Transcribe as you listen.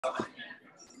All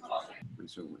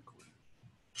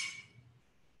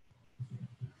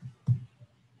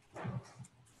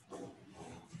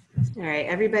right,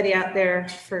 everybody out there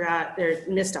forgot, or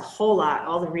missed a whole lot,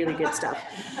 all the really good stuff.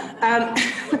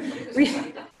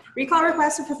 Recall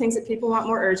requests are for things that people want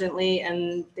more urgently,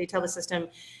 and they tell the system,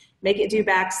 make it due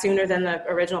back sooner than the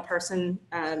original person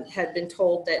had been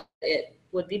told that it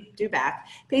would be due back.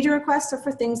 Pager requests are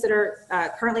for things that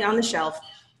are currently on the shelf,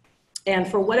 and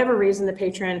for whatever reason, the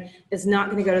patron is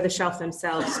not going to go to the shelf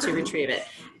themselves to retrieve it,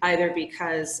 either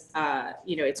because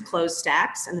it's closed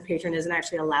stacks and the patron isn't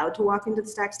actually allowed to walk into the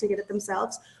stacks to get it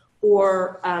themselves,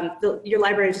 or your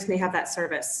library just may have that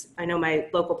service. I know my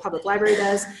local public library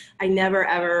does. I never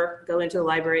ever go into the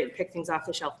library and pick things off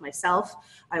the shelf myself.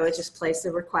 I would just place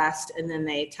a request and then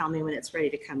they tell me when it's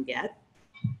ready to come get.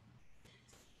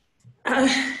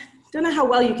 Don't know how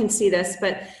well you can see this,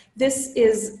 but this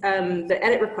is the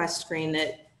edit request screen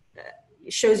that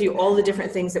shows you all the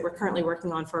different things that we're currently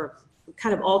working on for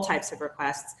kind of all types of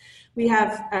requests. We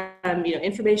have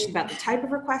information about the type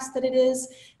of request that it is,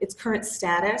 its current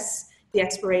status, the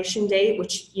expiration date,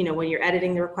 which, when you're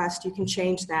editing the request, you can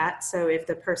change that. So if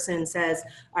the person says,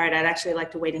 all right, I'd actually like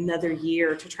to wait another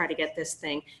year to try to get this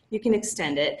thing, you can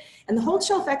extend it. And the hold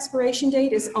shelf expiration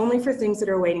date is only for things that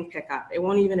are awaiting pickup. It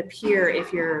won't even appear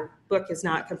if your book is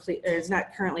not complete or is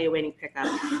not currently awaiting pickup.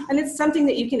 And it's something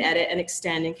that you can edit and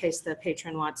extend in case the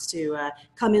patron wants to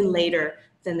come in later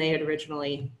than they had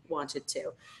originally wanted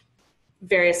to.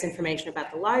 Various information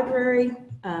about the library.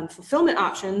 Fulfillment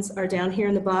options are down here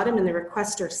in the bottom in the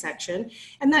requester section.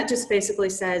 And that just basically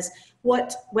says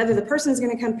whether the person is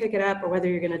going to come pick it up or whether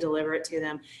you're going to deliver it to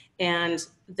them, and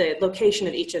the location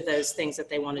of each of those things that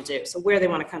they want to do. So where they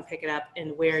want to come pick it up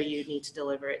and where you need to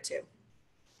deliver it to.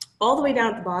 All the way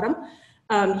down at the bottom,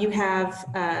 you have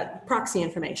proxy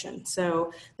information.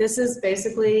 So this is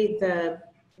basically a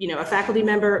faculty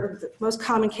member. The most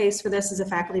common case for this is a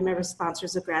faculty member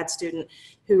sponsors a grad student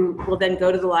who will then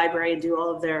go to the library and do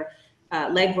all of their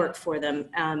legwork for them.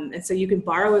 And so you can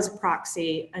borrow as a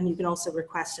proxy, and you can also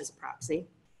request as a proxy.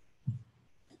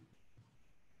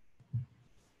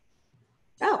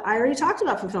 Oh, I already talked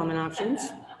about fulfillment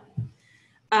options.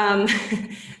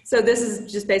 So this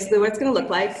is just basically what it's going to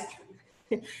look like.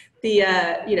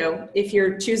 If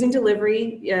you're choosing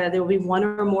delivery, there will be one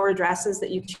or more addresses that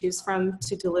you choose from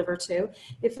to deliver to.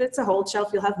 If it's a hold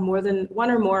shelf, you'll have more than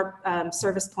one or more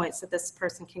service points that this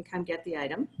person can come get the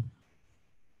item.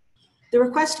 The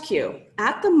request queue.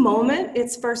 At the moment,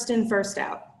 it's first in, first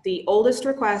out. The oldest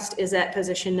request is at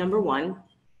position number 1.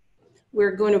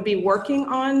 We're going to be working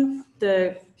on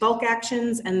the bulk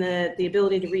actions and the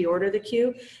ability to reorder the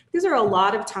queue. Because there are a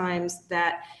lot of times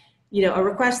that a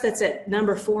request that's at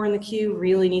number 4 in the queue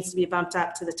really needs to be bumped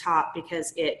up to the top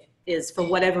because it is, for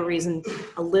whatever reason,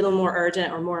 a little more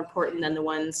urgent or more important than the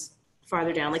ones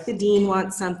farther down. Like the dean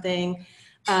wants something.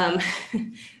 In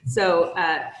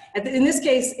this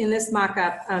case, in this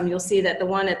mock-up, you'll see that the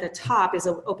one at the top is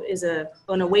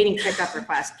an awaiting pickup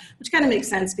request, which kind of makes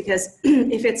sense because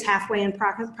if it's halfway in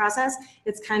process,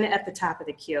 it's kind of at the top of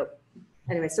the queue.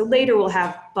 Anyway, so later we'll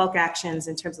have bulk actions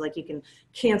in terms of like you can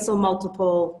cancel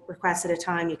multiple requests at a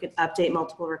time, you can update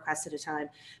multiple requests at a time.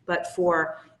 But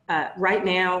for right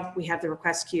now, we have the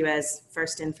request queue as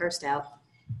first in, first out.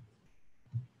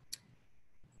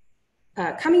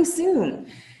 Coming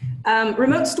soon,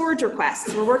 remote storage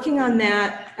requests. We're working on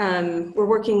that. We're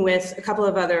working with a couple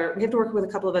of other, we have to work with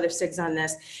a couple of other SIGs on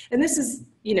this. And this is,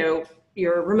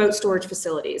 your remote storage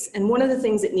facilities. And one of the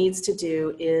things it needs to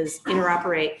do is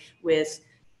interoperate with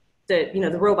the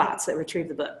robots that retrieve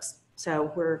the books. So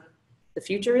the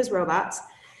future is robots,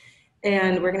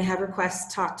 and we're gonna have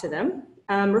requests talk to them.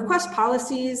 Request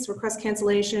policies, request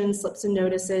cancellations, slips and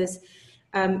notices.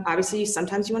 Obviously,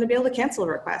 sometimes you want to be able to cancel a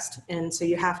request. And so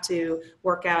you have to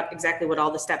work out exactly what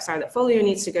all the steps are that Folio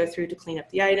needs to go through to clean up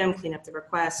the item, clean up the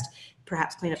request,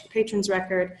 perhaps clean up the patron's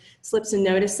record. Slips and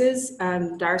notices,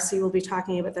 Darcy will be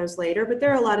talking about those later, but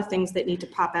there are a lot of things that need to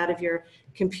pop out of your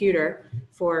computer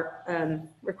for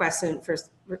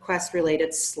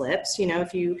request-related slips.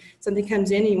 If something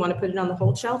comes in and you want to put it on the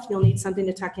hold shelf, you'll need something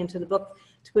to tuck into the book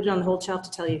to put it on the hold shelf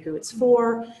to tell you who it's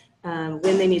for, when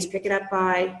they need to pick it up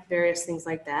by, various things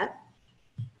like that.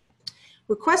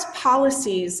 Request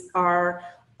policies are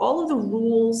all of the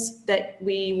rules that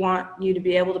we want you to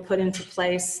be able to put into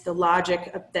place, the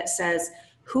logic that says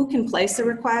who can place a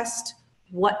request,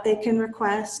 what they can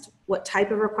request, what type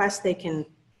of request they can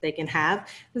have,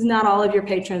 because not all of your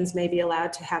patrons may be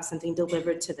allowed to have something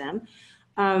delivered to them.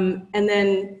 And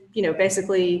then,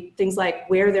 basically things like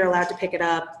where they're allowed to pick it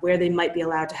up, where they might be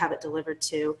allowed to have it delivered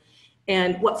to,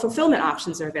 and what fulfillment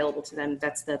options are available to them.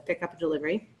 That's the pickup and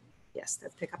delivery. Yes,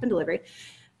 that's pickup and delivery.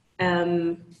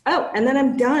 Oh, and then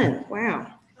I'm done. Wow.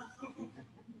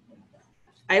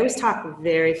 I always talk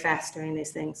very fast during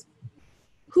these things.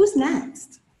 Who's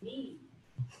next? Me.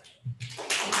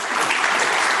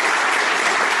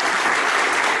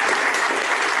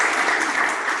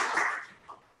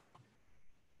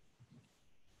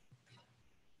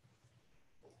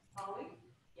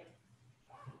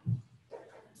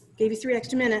 Gave you 3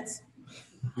 extra minutes.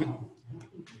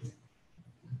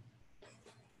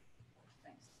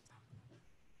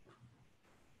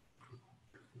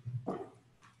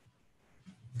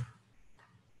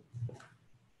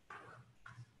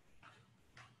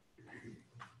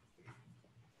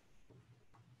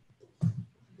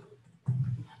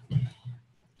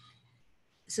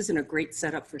 This isn't a great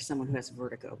setup for someone who has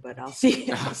vertigo, but I'll see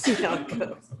how it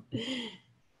goes.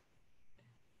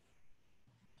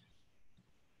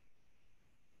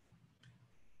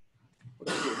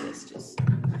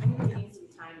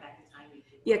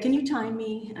 Yeah, can you time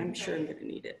me? I'm sure I'm gonna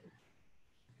need it.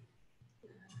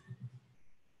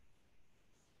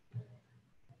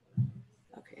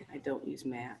 Okay, I don't use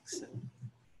Mac, so.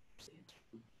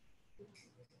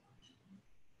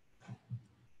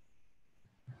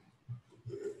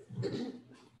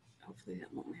 Hopefully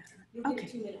that won't matter. Okay.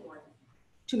 2-minute warning.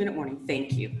 2-minute warning,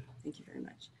 thank you. Thank you very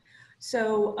much.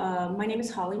 So my name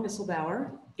is Holly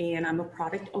Misselbauer, and I'm a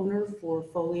product owner for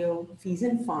Folio Fees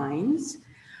and Fines.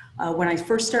 When I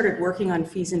first started working on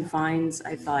fees and fines,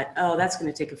 I thought, oh, that's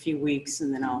going to take a few weeks,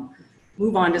 and then I'll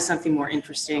move on to something more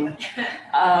interesting.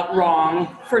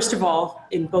 Wrong. First of all,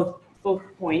 in both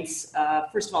points,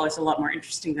 first of all, it's a lot more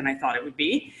interesting than I thought it would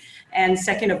be. And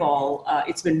second of all,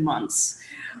 it's been months.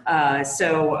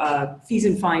 So fees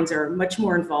and fines are much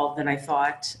more involved than I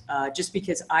thought, just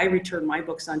because I return my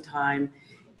books on time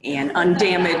and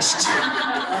undamaged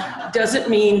doesn't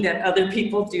mean that other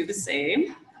people do the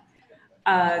same.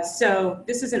 So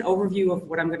this is an overview of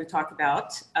what I'm going to talk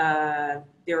about.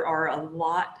 There are a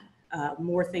lot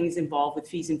more things involved with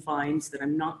fees and fines that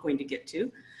I'm not going to get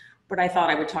to, but I thought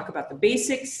I would talk about the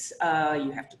basics.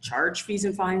 You have to charge fees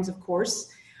and fines, of course.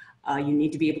 You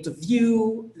need to be able to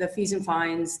view the fees and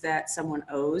fines that someone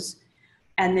owes.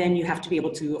 And then you have to be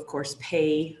able to, of course,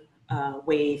 pay,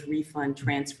 waive, refund,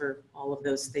 transfer, all of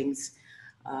those things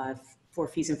for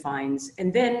fees and fines.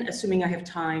 And then, assuming I have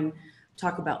time,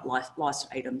 talk about lost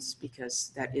items,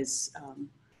 because that is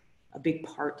a big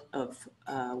part of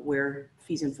where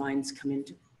fees and fines come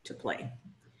into play.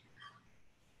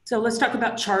 So let's talk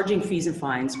about charging fees and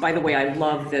fines. By the way, I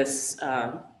love this,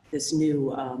 this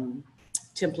new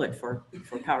template for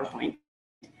PowerPoint.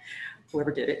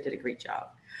 Whoever did it did a great job.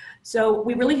 So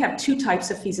we really have 2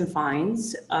 types of fees and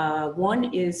fines.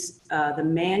 One is the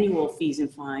manual fees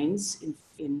and fines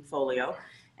in Folio,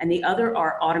 and the other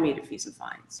are automated fees and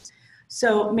fines.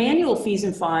 So manual fees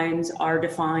and fines are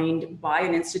defined by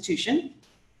an institution.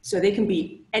 So they can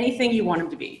be anything you want them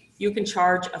to be. You can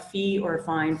charge a fee or a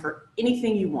fine for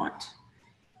anything you want.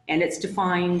 And it's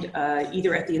defined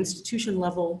either at the institution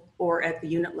level or at the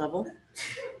unit level.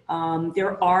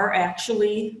 There are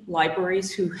actually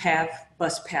libraries who have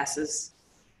bus passes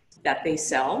that they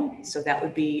sell. So that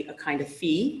would be a kind of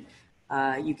fee.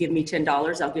 You give me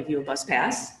 $10, I'll give you a bus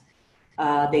pass.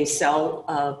 They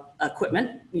sell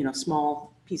equipment, you know,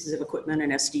 small pieces of equipment,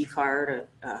 an SD card,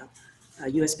 a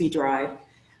USB drive.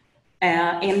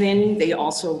 And then they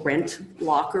also rent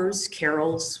lockers,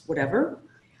 carols, whatever.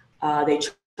 They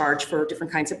charge for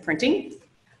different kinds of printing.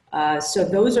 So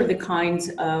those are the kinds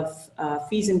of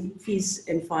fees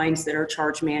and fines that are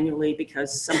charged manually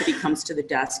because somebody comes to the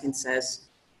desk and says,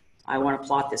 I want to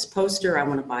plot this poster, I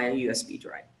want to buy a USB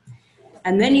drive.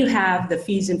 And then you have the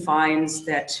fees and fines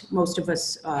that most of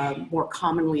us more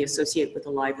commonly associate with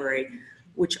the library,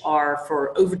 which are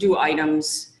for overdue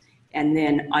items and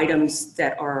then items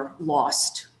that are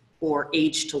lost or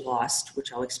age to lost,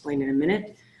 which I'll explain in a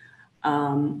minute.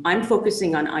 I'm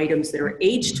focusing on items that are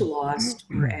age to lost,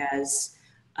 whereas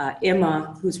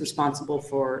Emma, who's responsible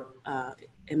for,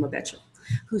 Emma Betchel,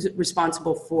 who's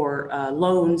responsible for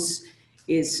loans,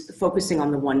 is focusing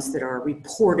on the ones that are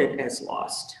reported as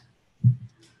lost.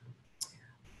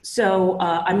 So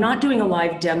I'm not doing a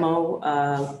live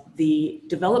demo. The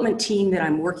development team that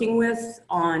I'm working with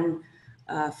on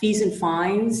fees and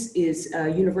fines is a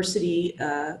university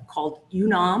called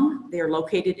UNAM. They are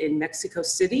located in Mexico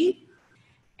City.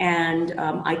 And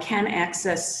I can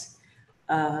access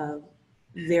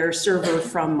their server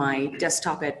from my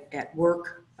desktop at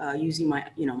work using my,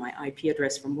 my IP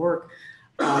address from work,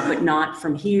 but not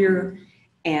from here.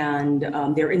 And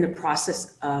they're in the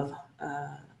process of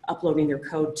uploading their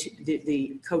code,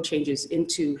 the code changes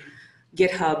into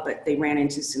GitHub, but they ran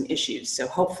into some issues. So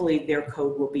hopefully their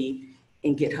code will be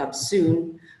in GitHub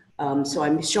soon. So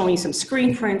I'm showing some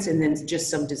screen prints and then just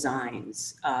some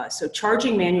designs. So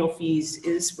charging manual fees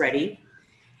is ready.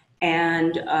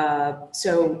 And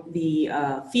so the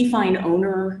fee find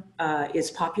owner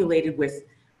is populated with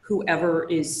whoever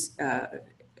is,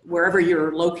 wherever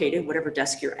you're located, whatever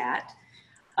desk you're at.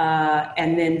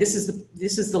 And then this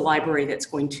is the library that's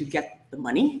going to get the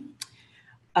money.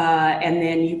 And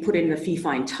then you put in the fee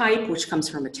find type, which comes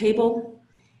from a table,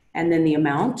 and then the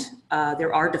amount.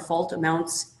 There are default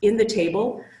amounts in the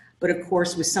table, but of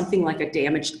course with something like a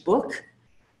damaged book,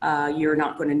 you're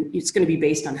not going to, it's going to be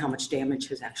based on how much damage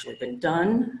has actually been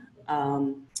done.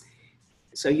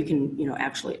 So you can,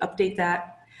 actually update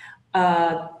that.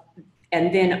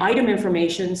 And then item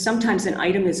information, sometimes an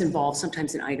item is involved,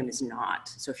 sometimes an item is not.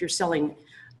 So if you're selling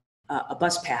a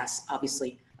bus pass,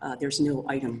 obviously there's no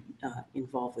item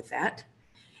involved with that.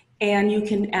 And you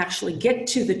can actually get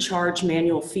to the charge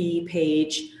manual fee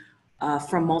page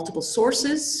from multiple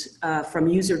sources, from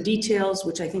user details,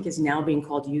 which I think is now being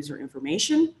called user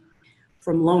information,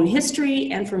 from loan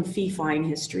history, and from fee find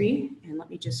history. And let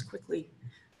me just quickly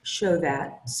show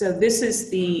that. So this is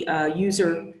the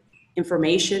user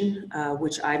information,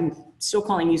 which I'm still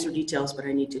calling user details, but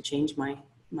I need to change my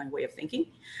way of thinking.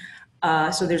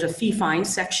 So there's a fee find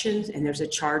section, and there's a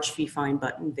charge fee find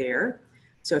button there.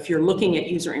 So if you're looking at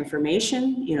user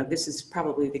information, this is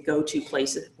probably the go-to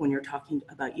place when you're talking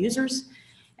about users.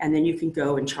 And then you can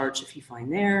go and charge the fee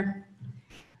find there.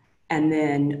 And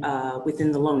then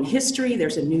within the loan history,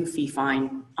 there's a new fee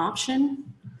find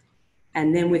option.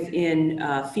 And then within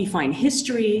fee find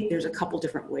history, there's a couple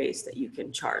different ways that you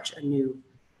can charge a new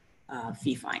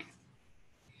fee find.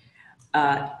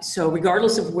 So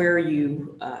regardless of where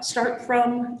you start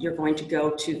from, you're going to go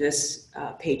to this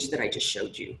page that I just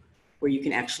showed you, where you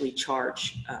can actually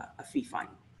charge a fee fine.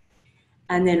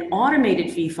 And then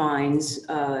automated fee fines,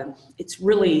 it's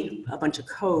really a bunch of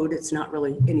code. It's not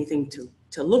really anything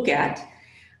to look at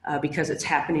because it's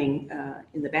happening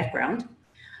in the background.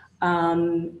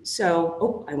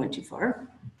 Oh, I went too far.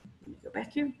 Let me go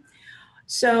back here.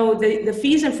 So the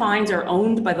fees and fines are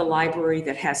owned by the library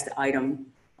that has the item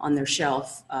on their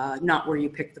shelf, not where you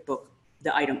pick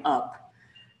the item up.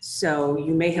 So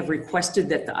you may have requested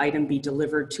that the item be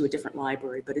delivered to a different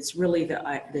library, but it's really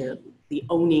the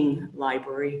owning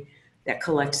library that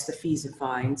collects the fees and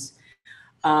fines.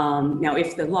 Now,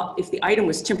 if the item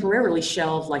was temporarily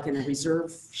shelved, like in a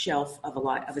reserve shelf of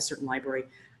a certain library,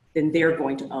 then they're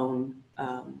going to own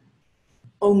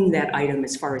that item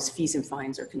as far as fees and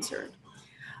fines are concerned.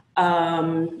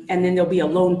 And then there'll be a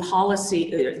loan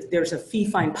policy. There's a fee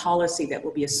fine policy that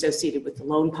will be associated with the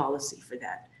loan policy for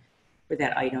that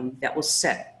item that will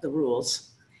set the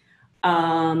rules.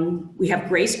 We have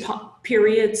grace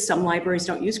periods. Some libraries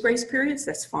don't use grace periods.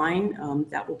 That's fine.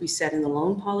 That will be set in the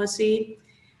loan policy.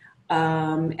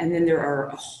 And then there are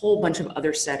a whole bunch of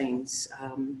other settings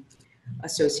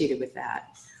associated with that.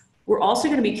 We're also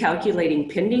going to be calculating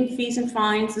pending fees and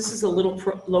fines. This is a little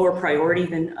lower priority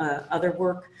than other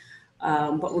work,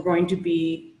 but we're going to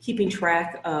be keeping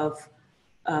track of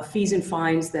fees and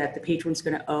fines that the patron's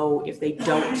going to owe if they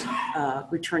don't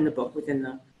return the book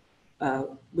within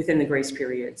the grace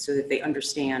period, so that they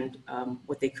understand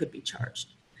what they could be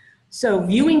charged. So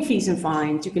viewing fees and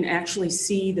fines, you can actually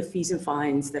see the fees and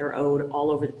fines that are owed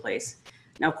all over the place.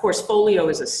 Now, of course, Folio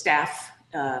is a staff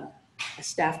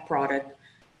product,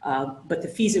 but the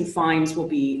fees and fines will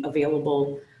be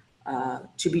available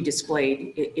to be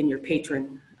displayed in your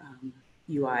patron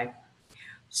UI.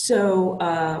 So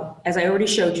as I already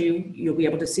showed you, you'll be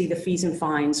able to see the fees and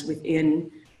fines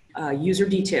within user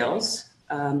details.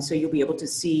 So you'll be able to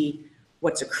see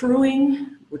what's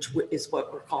accruing, which is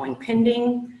what we're calling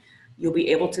pending. You'll be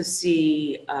able to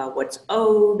see what's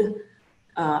owed,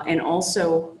 and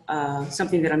also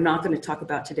something that I'm not going to talk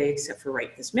about today except for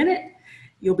right this minute.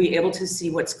 You'll be able to see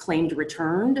what's claimed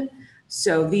returned.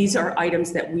 So these are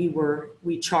items that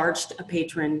we charged a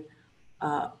patron,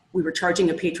 we were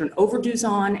charging a patron overdues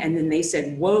on, and then they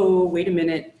said, whoa, wait a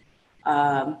minute,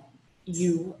 I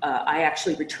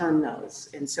actually returned those.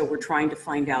 And so we're trying to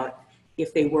find out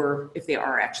if they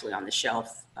are actually on the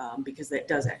shelf, because that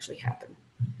does actually happen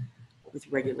with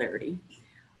regularity.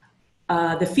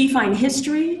 The fee fine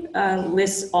history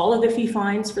lists all of the fee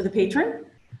fines for the patron.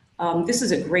 This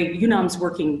is a great, UNOM's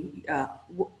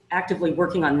actively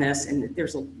working on this, and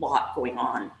there's a lot going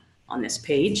on this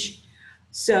page.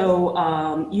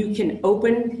 So you can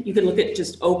look at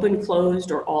just open,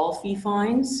 closed, or all fee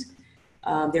fines.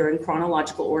 They're in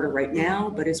chronological order right now,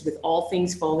 but as with all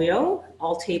things folio,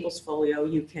 all tables folio,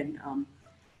 you can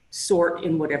sort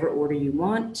in whatever order you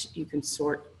want. You can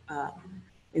sort,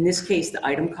 in this case, the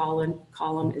item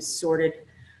column is sorted.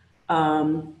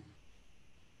 I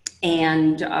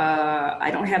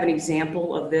don't have an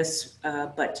example of this,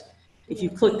 but if you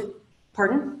click,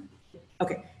 pardon?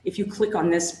 Okay, if you click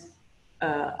on this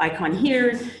icon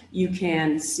here, you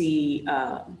can see,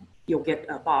 you'll get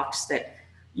a box that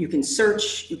you can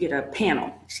search, you get a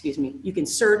panel, excuse me. You can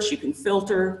search, you can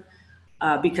filter,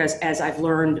 because as I've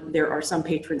learned, there are some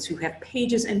patrons who have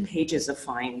pages and pages of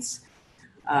fines.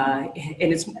 And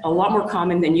it's a lot more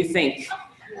common than you think.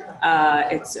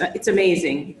 It's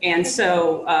amazing. And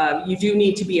so you do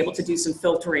need to be able to do some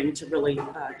filtering to really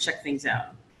check things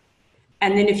out.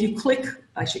 And then if you click,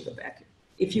 I should go back.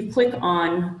 If you click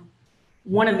on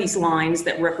one of these lines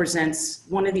that represents,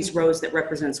 one of these rows that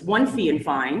represents one fee and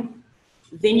fine,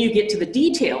 then you get to the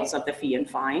details of the fee and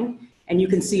fine, and you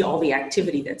can see all the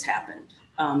activity that's happened.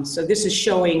 So this is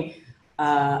showing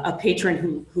a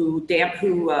patron who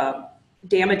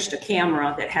damaged a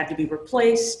camera that had to be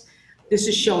replaced. This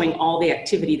is showing all the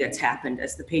activity that's happened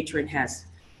as the patron has,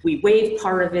 we waived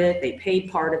part of it, they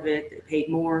paid part of it, they paid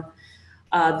more.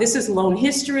 This is loan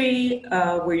history,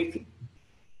 where you can,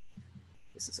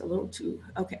 this is a little too,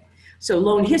 okay. So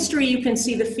loan history, you can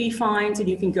see the fee fines and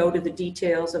you can go to the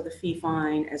details of the fee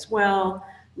fine as well.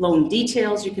 Loan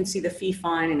details, you can see the fee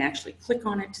fine and actually click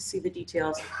on it to see the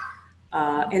details.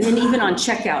 And then even on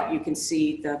checkout, you can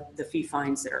see the fee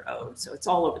fines that are owed. So it's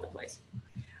all over the place.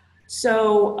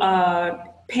 So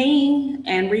paying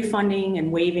and refunding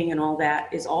and waiving and all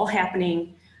that is all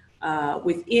happening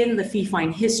within the fee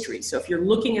fine history. So if you're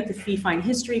looking at the fee fine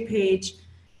history page,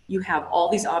 you have all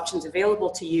these options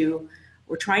available to you.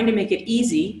 We're trying to make it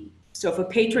easy. So if a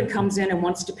patron comes in and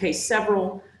wants to pay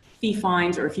several fee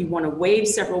fines, or if you want to waive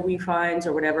several refines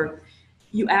or whatever,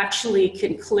 you actually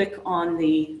can click on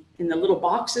in the little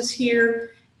boxes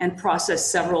here and process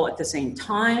several at the same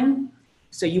time.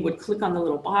 So you would click on the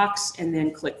little box and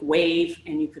then click waive,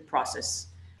 and you could process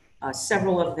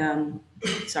several of them,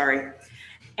 sorry.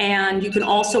 And you can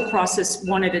also process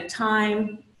one at a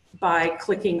time by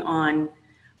clicking on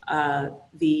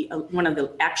one of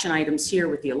the action items here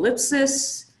with the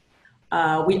ellipsis.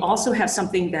 We also have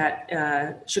something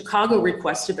that Chicago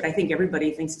requested, but I think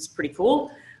everybody thinks it's pretty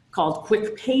cool, called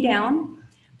quick pay down.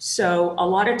 So a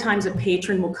lot of times a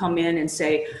patron will come in and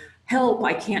say, help,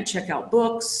 I can't check out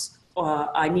books.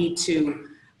 I need to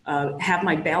have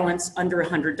my balance under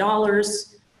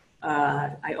 $100.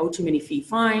 I owe too many fee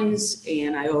fines,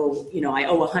 and I owe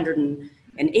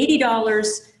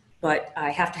 $180, but I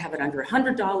have to have it under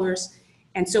 $100.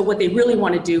 And so what they really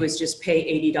want to do is just pay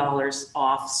 $80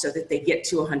 off so that they get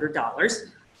to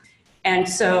 $100. And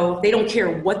so they don't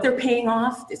care what they're paying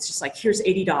off. It's just like, here's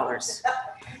 $80.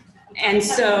 And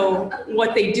so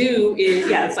what they do is,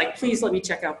 yeah, it's like, please let me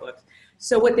check out books.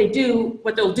 So what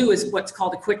they'll do is what's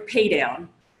called a quick pay down.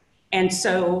 And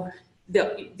so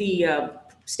the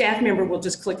staff member will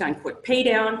just click on quick pay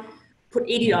down, put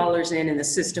 $80 in, and the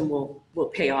system will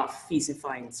pay off fees and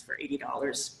fines for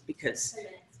 $80 because,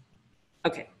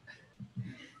 okay.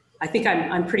 I think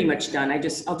I'm pretty much done. I'll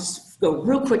just go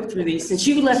real quick through these since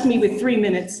you left me with 3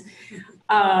 minutes.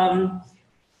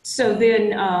 So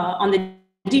then on the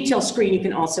detail screen, you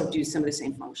can also do some of the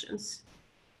same functions.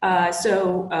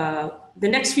 The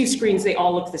next few screens, they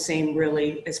all look the same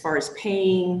really as far as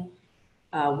paying,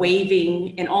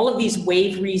 waiving, and all of these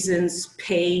waive reasons,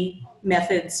 pay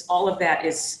methods, all of that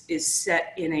is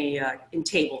set in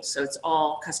tables, so it's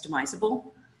all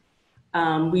customizable.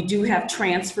 We do have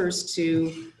transfers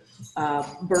to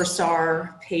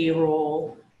Bursar,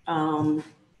 payroll.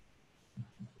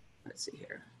 Let's see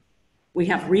here. We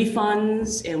have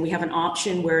refunds, and we have an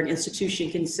option where an institution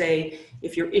can say,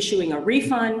 if you're issuing a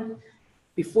refund,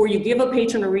 before you give a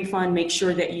patron a refund, make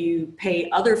sure that you pay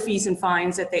other fees and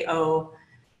fines that they owe,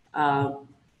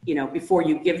 before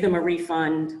you give them a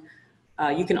refund.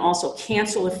 You can also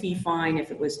cancel a fee fine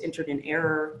if it was entered in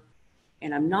error.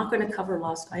 And I'm not going to cover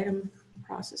lost item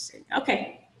processing.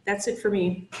 Okay, that's it for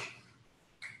me.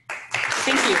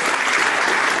 Thank you.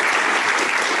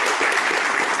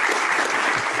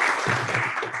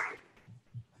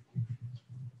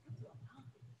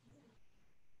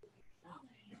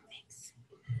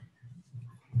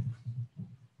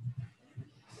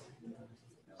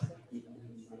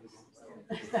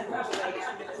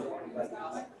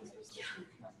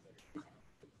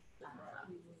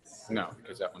 No,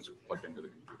 because that one's plugged into the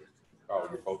computer. Oh,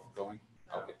 you're both going?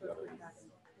 I'll get the other one.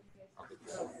 I'll get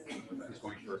the other one. Who's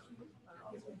going first?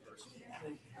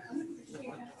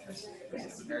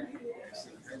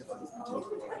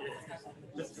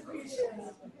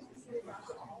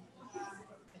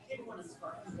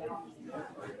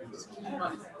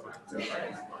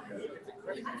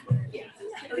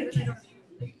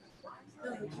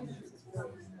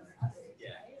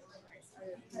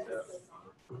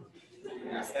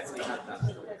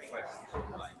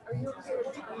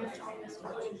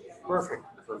 Perfect.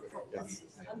 Yes.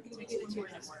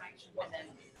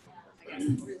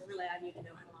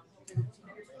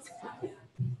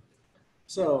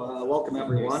 So, welcome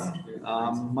everyone.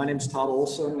 My name is Todd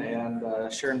Olson,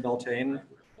 and Sharon Beltane and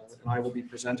I will be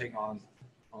presenting on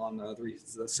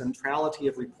the centrality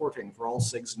of reporting for all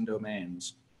SIGs and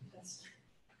domains.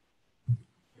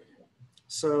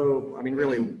 So, I mean,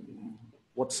 really,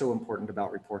 what's so important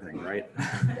about reporting, right?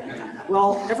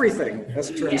 Well, everything, as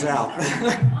it turns out.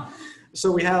 So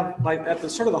we have, like, at the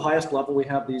sort of the highest level, we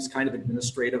have these kind of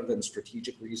administrative and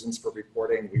strategic reasons for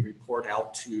reporting. We report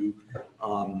out to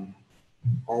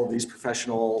all of these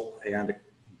professional and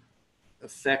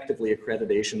effectively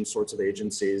accreditation sorts of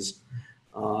agencies.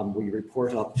 We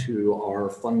report up to our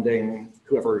funding,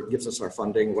 whoever gives us our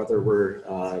funding, whether we're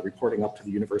reporting up to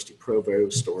the university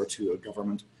provost or to a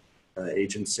government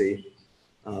agency.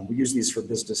 We use these for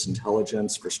business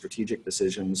intelligence, for strategic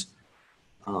decisions.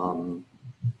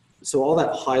 So all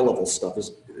that high level stuff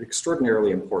is extraordinarily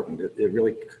important. It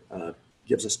really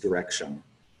gives us direction.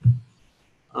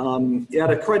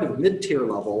 At a kind of mid-tier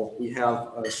level, we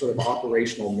have a sort of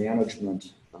operational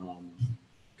management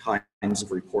kinds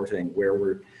of reporting where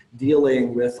we're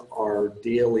dealing with our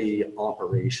daily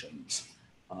operations,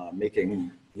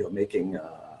 making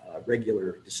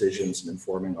regular decisions and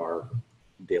informing our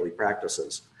daily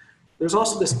practices. There's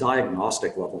also this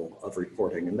diagnostic level of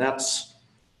reporting, and that's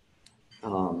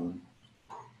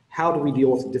how do we deal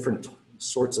with different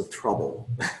sorts of trouble?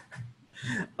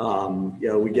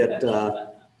 We get,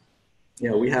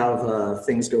 we have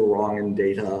things go wrong in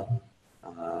data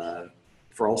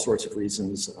for all sorts of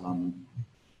reasons,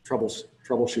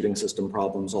 troubleshooting system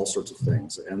problems, all sorts of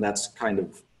things, and that's kind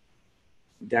of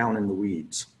down in the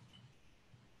weeds.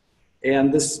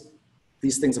 And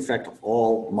these things affect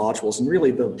all modules, and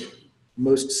really the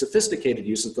most sophisticated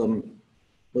uses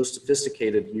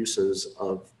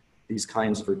of these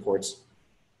kinds of reports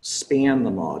span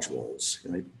the modules,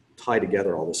 and they tie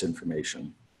together all this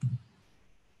information.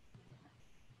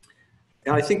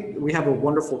 And I think we have a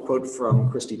wonderful quote from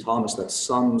Christy Thomas that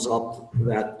sums up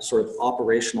that sort of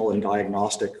operational and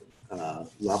diagnostic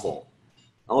level.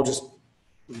 I'll just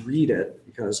read it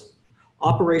because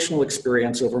operational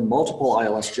experience over multiple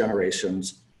ILS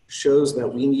generations shows that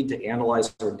we need to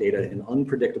analyze our data in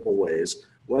unpredictable ways,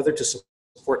 whether to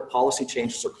support policy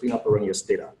changes or clean up erroneous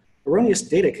data. Erroneous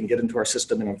data can get into our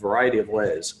system in a variety of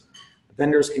ways.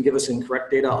 Vendors can give us incorrect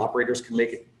data, operators can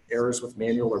make errors with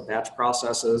manual or batch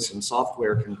processes, and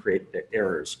software can create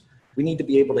errors. We need to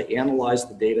be able to analyze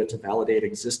the data to validate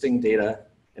existing data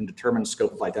and determine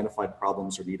scope of identified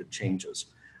problems or needed changes.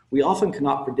 We often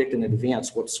cannot predict in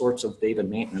advance what sorts of data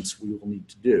maintenance we will need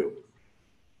to do.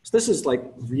 So this is like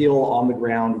real on the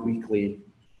ground weekly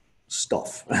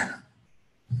stuff.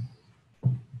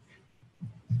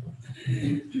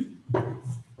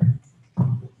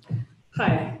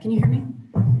 Hi, can you hear me?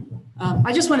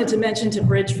 I just wanted to mention to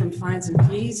Bridge from Fines and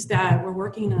Fees that we're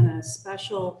working on a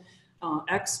special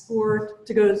export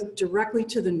to go directly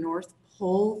to the North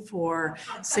Pole for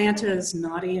Santa's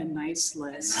naughty and nice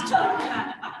list,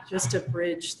 just to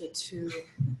bridge the two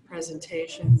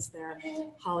presentations there.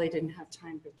 Holly didn't have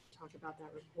time to talk about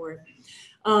that report.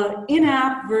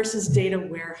 In-app versus data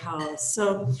warehouse.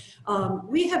 So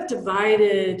we have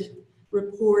divided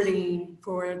reporting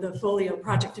for the Folio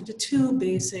project into two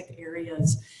basic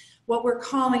areas. What we're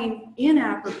calling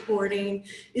in-app reporting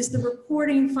is the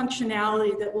reporting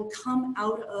functionality that will come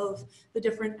out of the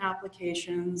different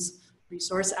applications,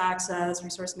 resource access,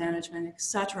 resource management,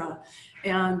 etc.,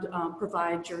 and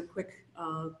provide your quick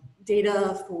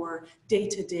data for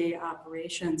day-to-day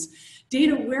operations.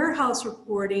 Data warehouse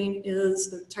reporting is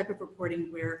the type of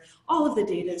reporting where all of the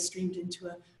data is streamed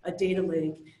into a data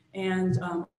lake, and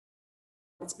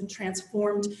it's been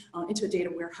transformed into a data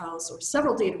warehouse or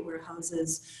several data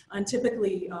warehouses. And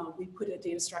typically, we put a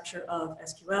data structure of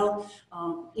SQL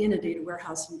in a data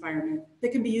warehouse environment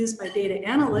that can be used by data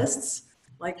analysts,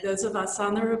 like those of us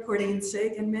on the reporting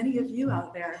SIG, and many of you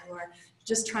out there who are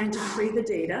just trying to free the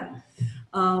data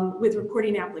with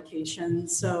reporting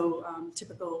applications. So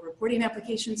typical reporting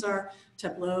applications are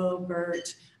Tableau,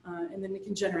 BERT, and then we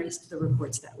can generate the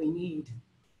reports that we need.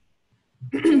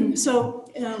 So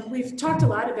we've talked a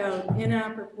lot about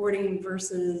in-app reporting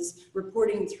versus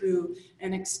reporting through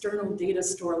an external data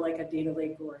store like a data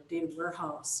lake or a data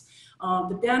warehouse.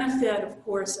 The benefit, of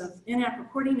course, of in-app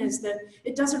reporting is that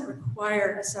it doesn't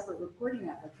require a separate reporting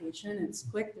application. It's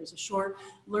quick, there's a short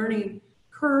learning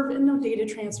curve, and no data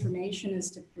transformation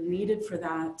is typically needed for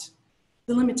that.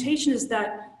 The limitation is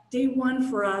that day one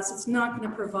for us, it's not going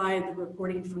to provide the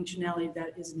reporting functionality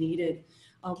that is needed.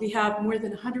 We have more than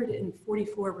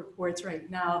 144 reports right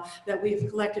now that we've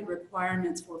collected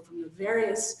requirements for from the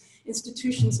various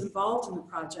institutions involved in the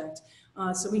project.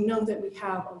 So we know that we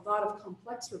have a lot of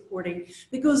complex reporting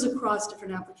that goes across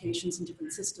different applications and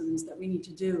different systems that we need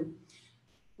to do.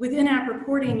 With in-app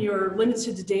reporting, you're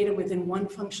limited to data within one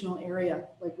functional area,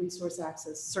 like resource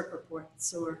access, CERT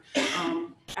reports, or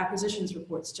acquisitions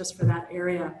reports just for that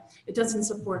area. It doesn't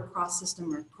support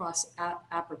cross-system or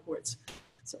cross-app reports.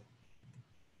 So,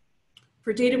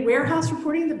 for data warehouse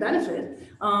reporting, the benefit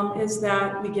is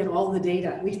that we get all the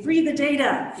data. We free the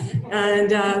data and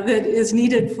that is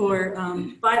needed for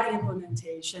by the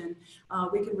implementation.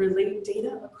 We can relate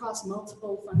data across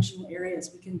multiple functional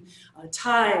areas. We can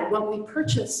tie what we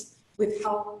purchase with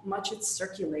how much it's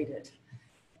circulated.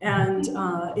 And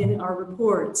in our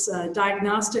reports,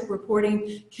 diagnostic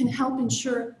reporting can help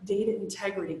ensure data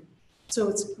integrity. So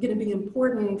it's going to be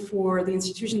important for the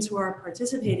institutions who are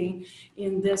participating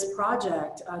in this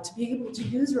project to be able to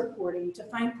use reporting to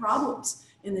find problems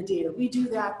in the data. We do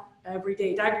that every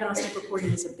day. Diagnostic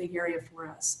reporting is a big area for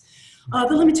us.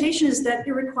 The limitation is that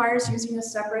it requires using a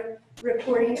separate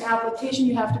reporting application.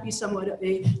 You have to be somewhat of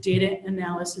a data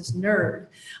analysis nerd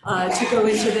to go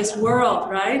into this world,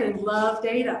 right? And love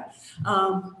data,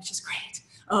 which is great.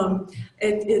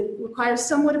 It requires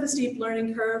somewhat of a steep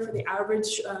learning curve for the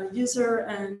average user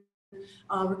and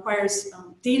requires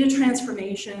data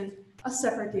transformation, a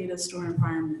separate data store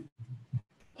environment.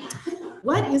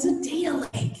 What is a data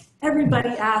lake? Everybody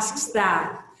asks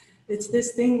that. It's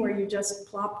this thing where you just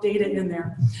plop data in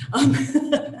there.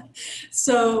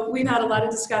 So we've had a lot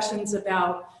of discussions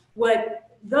about what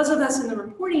those of us in the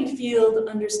reporting field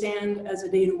understand as a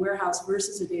data warehouse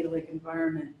versus a data lake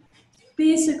environment.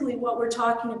 Basically, what we're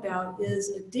talking about is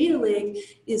a data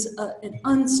lake is an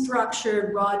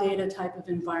unstructured raw data type of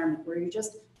environment where you're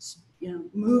just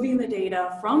moving the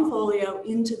data from Folio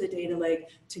into the data lake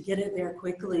to get it there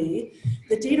quickly.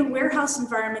 The data warehouse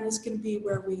environment is going to be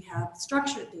where we have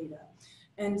structured data.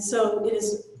 And so it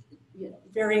is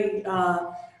very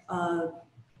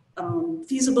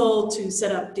feasible to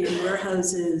set up data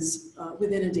warehouses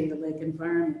within a data lake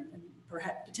environment, and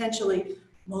perhaps potentially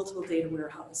multiple data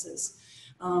warehouses.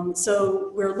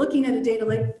 So we're looking at a data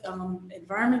lake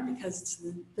environment because it's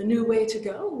the new way to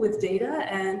go with data,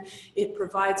 and it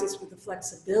provides us with the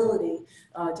flexibility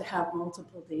to have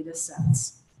multiple data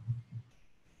sets.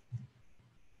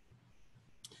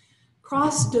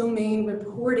 Cross-domain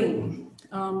reporting.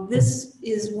 This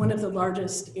is one of the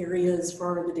largest areas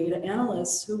for the data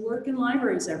analysts who work in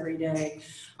libraries every day.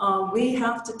 We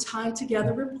have to tie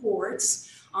together reports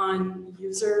on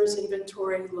users,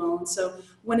 inventory, loans. So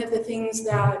one of the things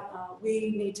that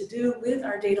we need to do with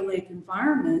our data lake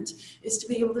environment is to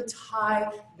be able to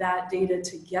tie that data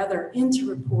together into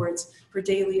reports for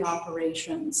daily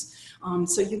operations.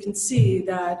 So you can see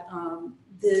that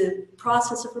the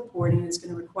process of reporting is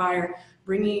going to require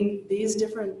bringing these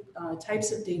different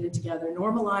types of data together,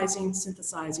 normalizing,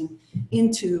 synthesizing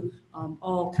into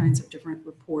all kinds of different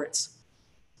reports.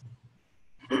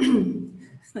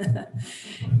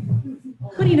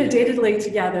 Putting a data lake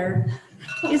together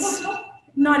is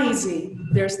not easy.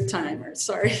 There's the timer,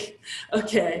 sorry.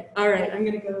 Okay, all right, I'm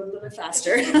gonna go a little bit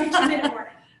faster.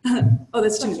 Oh,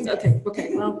 that's 2 minutes, okay,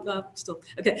 well, still,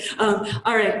 okay.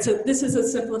 All right, so this is a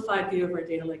simplified view of our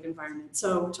data lake environment.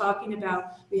 So talking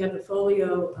about, we have the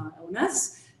Folio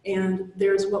LMS, and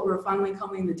there's what we're finally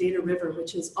calling the data river,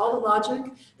 which is all the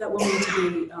logic that will need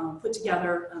to be put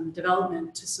together in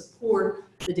development to support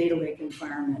the data lake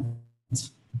environment.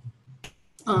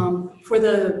 For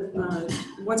the,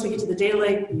 once we get to the data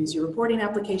lake, we use your reporting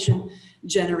application,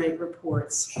 generate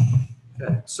reports.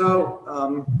 Okay,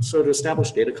 so, so to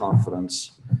establish data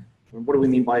confidence, what do we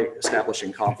mean by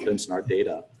establishing confidence in our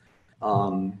data?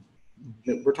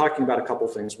 We're talking about a couple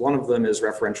things. One of them is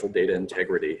referential data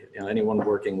integrity. Anyone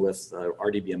working with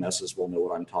RDBMSs will know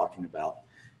what I'm talking about.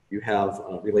 You have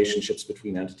relationships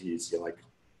between entities, like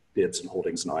bids and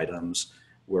holdings and items,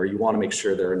 where you want to make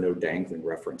sure there are no dangling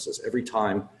references. Every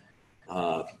time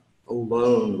a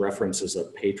loan references a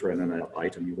patron and an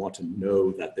item, you want to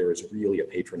know that there is really a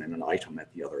patron and an item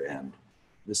at the other end.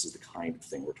 This is the kind of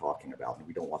thing we're talking about, and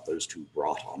we don't want those two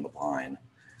brought on the line.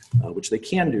 which they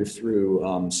can do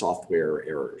through software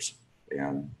errors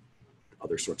and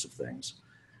other sorts of things.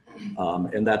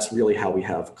 And that's really how we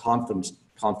have confidence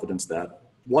that,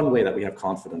 one way that we have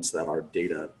confidence that our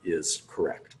data is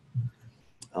correct.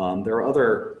 There are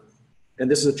other, and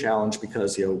this is a challenge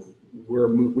because, you know,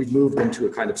 we've moved into a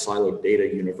kind of siloed data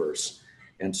universe.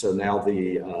 And so now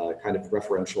the kind of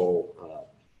referential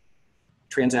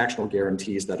transactional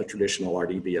guarantees that a traditional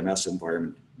RDBMS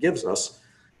environment gives us,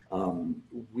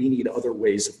 we need other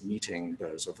ways of meeting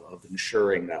those, of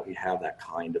ensuring that we have that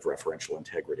kind of referential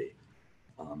integrity.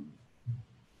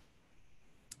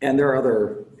 And there are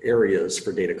other areas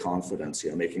for data confidence,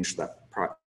 you know, making sure that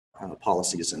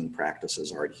policies and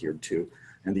practices are adhered to,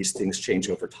 and these things change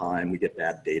over time. We get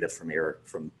bad data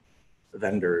from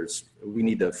vendors. We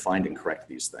need to find and correct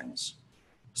these things.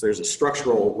 So there's a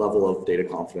structural level of data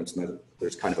confidence, and then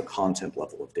there's kind of a content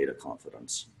level of data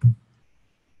confidence.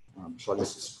 Shall I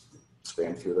just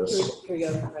span through this? Here we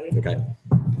go, ready? Okay.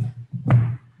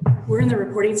 We're in the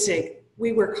reporting stage.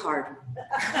 We work hard.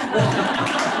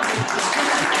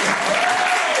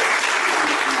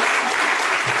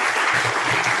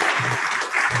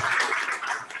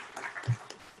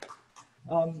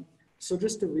 So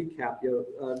just to recap, you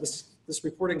know, this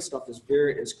reporting stuff is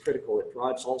critical. It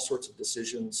drives all sorts of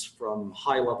decisions from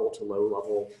high level to low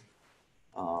level.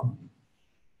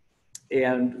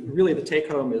 And really the take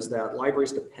home is that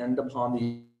libraries depend upon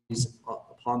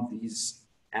these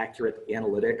accurate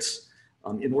analytics.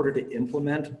 In order to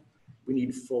implement, we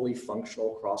need fully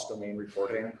functional cross-domain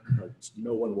reporting.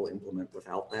 No one will implement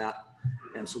without that.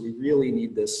 And so we really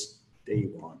need this day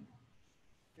one.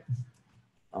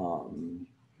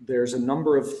 There's a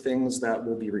number of things that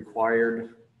will be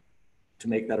required to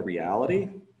make that a reality.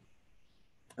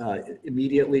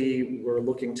 Immediately, we're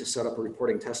looking to set up a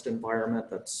reporting test environment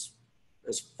that's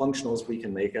as functional as we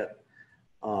can make it,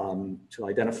 to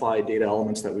identify data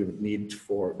elements that we would need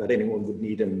that anyone would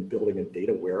need in building a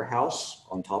data warehouse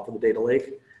on top of the data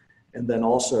lake, and then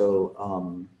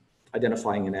also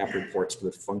identifying in-app reports for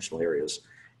the functional areas.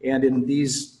 And in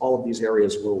all of these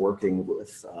areas, we're working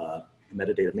with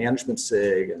metadata management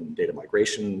SIG and data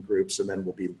migration groups, and then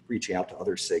we'll be reaching out to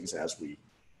other SIGs as we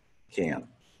can.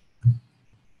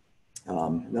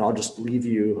 And I'll just leave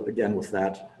you again with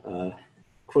that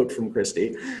quote from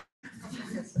Christy.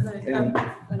 Yes, and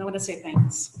I want to say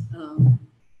thanks to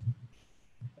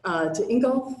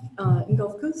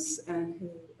Ingolf Kus, and who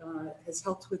has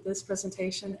helped with this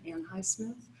presentation, Ann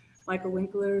Highsmith, Michael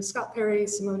Winkler, Scott Perry,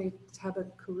 Simone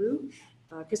Tabakuru,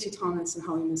 Christy Thomas, and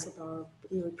Holly Misselbauer.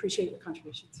 Really appreciate your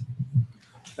contributions.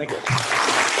 Thank you.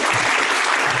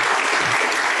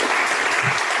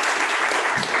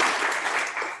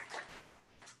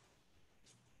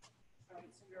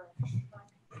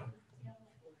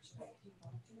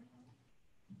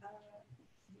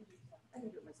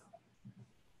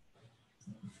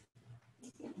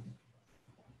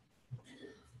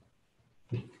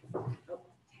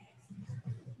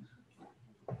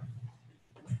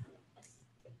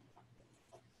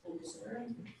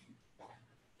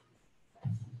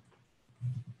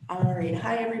 All right,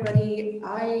 hi everybody.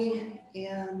 I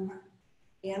am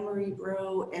Anne-Marie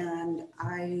Bro, and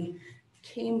I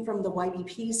came from the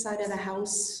YBP side of the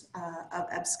house of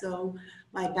EBSCO.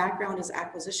 My background is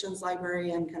acquisitions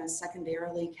librarian, kind of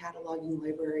secondarily cataloging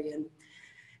librarian.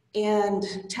 And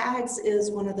tags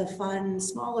is one of the fun,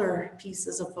 smaller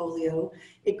pieces of Folio.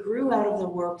 It grew out of the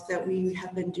work that we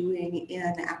have been doing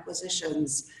in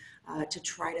acquisitions to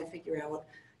try to figure out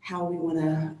how we want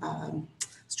to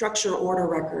structure order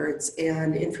records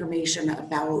and information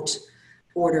about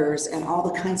orders and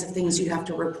all the kinds of things you have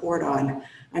to report on.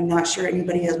 I'm not sure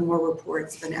anybody has more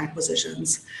reports than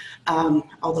acquisitions,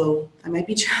 although I might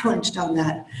be challenged on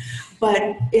that.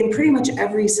 But in pretty much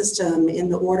every system in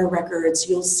the order records,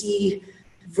 you'll see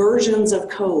versions of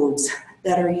codes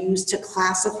that are used to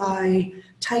classify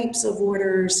types of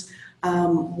orders.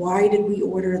 Why did we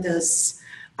order this?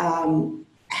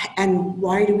 And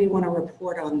why do we want to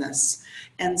report on this?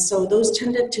 And so those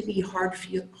tended to be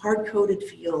hard-coded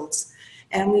fields.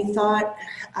 And we thought,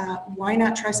 why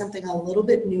not try something a little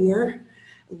bit newer,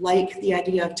 like the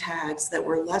idea of tags that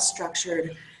were less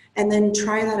structured, and then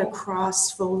try that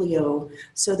across Folio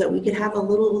so that we could have a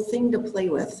little thing to play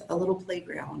with, a little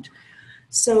playground.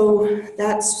 So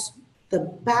that's the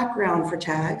background for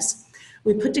tags.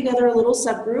 We put together a little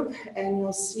subgroup, and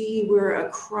you'll see we're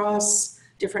across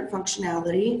different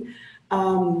functionality.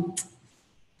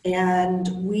 And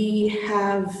we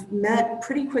have met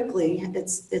pretty quickly.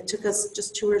 It took us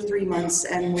just 2 or 3 months,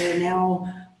 and we're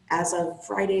now, as of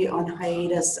Friday, on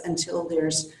hiatus until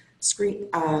there's screens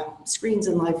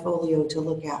in LiveFolio to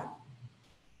look at.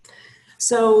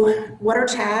 So what are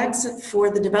tags? For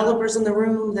the developers in the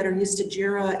room that are used to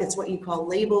Jira, it's what you call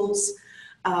labels.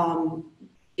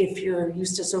 If you're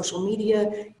used to social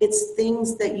media, it's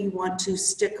things that you want to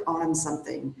stick on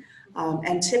something.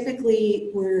 And typically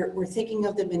we're thinking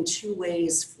of them in two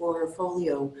ways for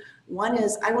Folio. One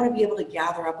is I want to be able to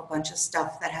gather up a bunch of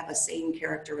stuff that have a same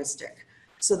characteristic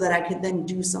so that I can then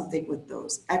do something with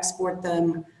those, export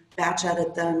them, batch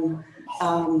edit them,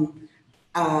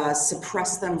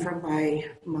 suppress them from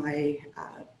my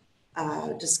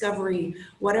discovery,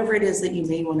 whatever it is that you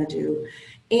may want to do.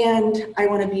 And I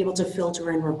want to be able to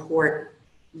filter and report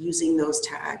using those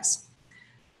tags.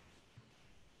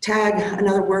 Tag,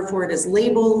 another word for it is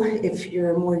label, if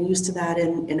you're more used to that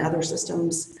in other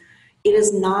systems. It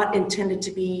is not intended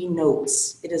to be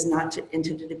notes. It is not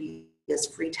intended to be as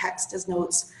free text as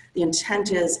notes. The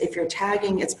intent is if you're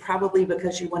tagging, it's probably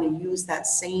because you want to use that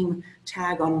same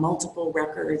tag on multiple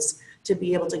records to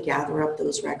be able to gather up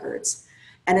those records.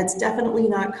 And it's definitely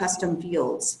not custom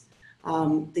fields.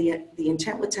 The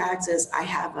intent with tags is I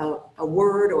have a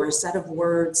word or a set of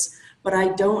words, but I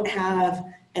don't have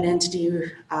an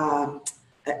entity, a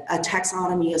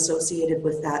taxonomy associated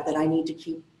with that I need to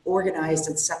keep organized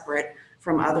and separate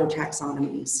from other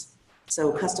taxonomies.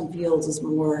 So custom fields is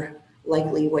more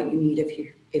likely what you need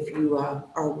if you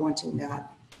are wanting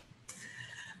that.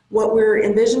 What we're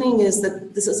envisioning is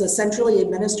that this is a centrally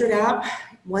administered app.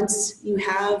 Once you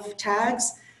have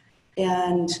tags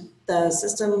and the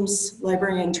systems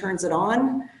librarian turns it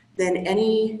on, then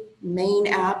any main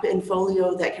app in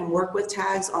Folio that can work with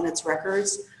tags on its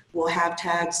records will have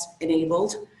tags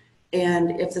enabled.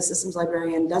 And if the systems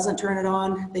librarian doesn't turn it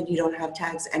on, then you don't have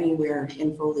tags anywhere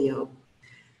in Folio.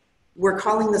 We're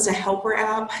calling this a helper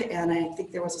app, and I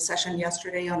think there was a session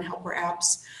yesterday on helper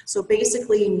apps. So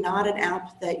basically not an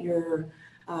app that you're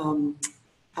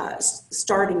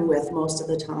starting with most of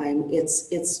the time.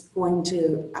 It's going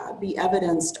to be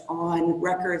evidenced on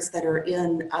records that are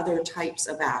in other types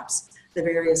of apps, the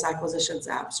various acquisitions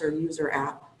apps or user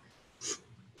app.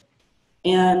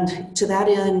 And to that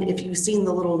end, if you've seen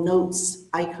the little notes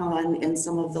icon in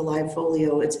some of the live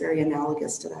Folio, it's very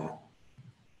analogous to that.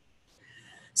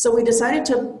 So we decided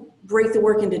to break the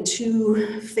work into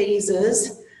two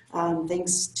phases.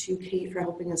 Thanks to Kate for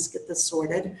helping us get this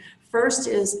sorted. First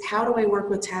is how do I work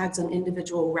with tags on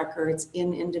individual records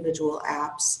in individual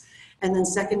apps? And then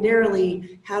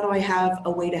secondarily, how do I have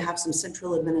a way to have some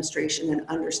central administration and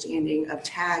understanding of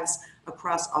tags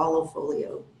across all of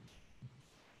Folio?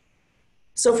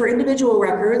 So for individual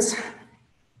records,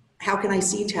 how can I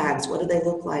see tags? What do they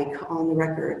look like on the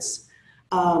records?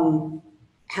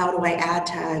 How do I add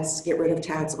tags, get rid of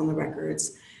tags on the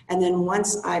records? And then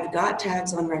once I've got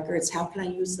tags on records, how can I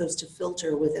use those to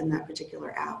filter within that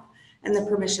particular app? And the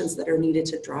permissions that are needed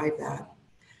to drive that.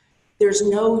 There's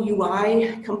no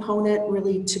UI component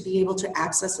really to be able to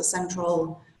access a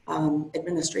central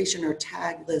administration or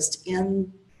tag list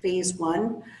in phase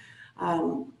one.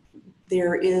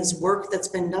 There is work that's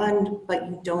been done, but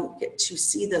you don't get to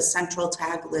see the central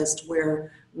tag list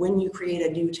where when you create a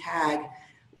new tag,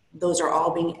 those are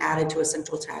all being added to a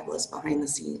central tag list behind the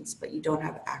scenes, but you don't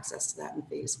have access to that in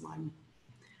phase one.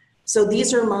 So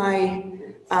these are my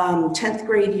 10th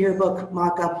grade yearbook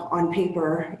mock-up on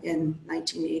paper in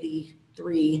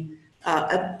 1983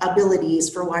 abilities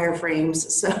for wireframes.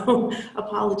 So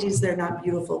apologies, they're not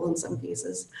beautiful in some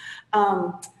cases.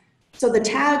 So the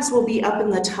tags will be up in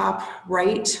the top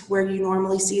right where you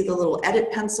normally see the little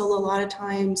edit pencil a lot of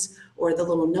times or the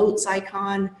little notes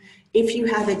icon. If you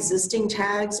have existing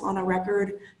tags on a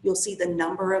record, you'll see the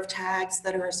number of tags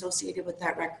that are associated with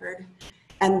that record.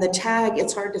 And the tag,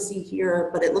 it's hard to see here,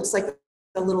 but it looks like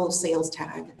a little sales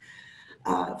tag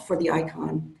for the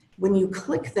icon. When you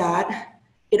click that,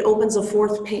 it opens a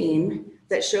fourth pane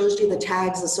that shows you the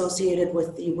tags associated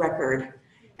with the record.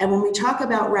 And when we talk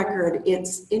about record,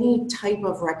 it's any type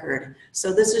of record.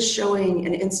 So this is showing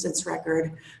an instance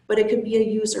record, but it could be a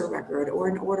user record or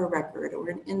an order record or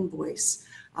an invoice.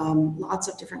 Lots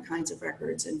of different kinds of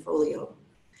records in Folio.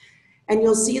 And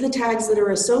you'll see the tags that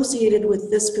are associated with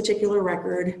this particular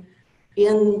record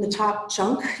in the top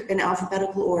chunk in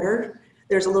alphabetical order.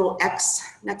 There's a little X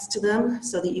next to them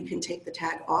so that you can take the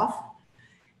tag off.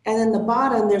 And then the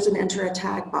bottom, there's an enter a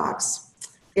tag box.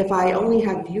 If I only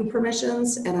have view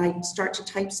permissions and I start to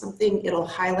type something, it'll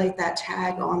highlight that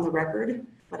tag on the record,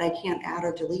 but I can't add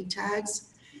or delete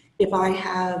tags. If I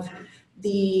have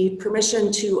the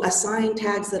permission to assign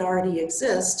tags that already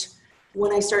exist,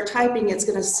 when I start typing, it's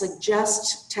going to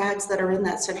suggest tags that are in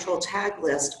that central tag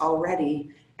list already,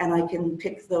 and I can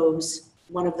pick those,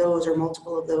 one of those or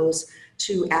multiple of those,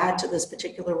 to add to this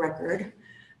particular record.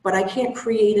 but I can't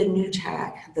create a new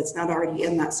tag that's not already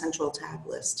in that central tag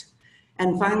list.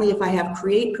 And finally, if I have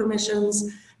create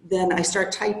permissions, then I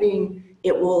start typing,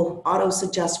 it will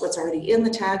auto-suggest what's already in the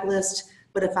tag list.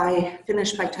 But if I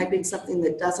finish by typing something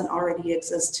that doesn't already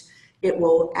exist, it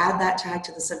will add that tag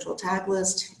to the central tag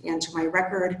list and to my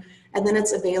record. And then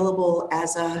it's available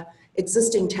as a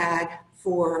existing tag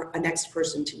for a next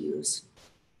person to use.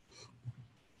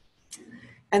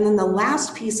 And then the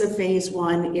last piece of phase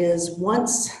one is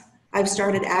once I've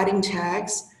started adding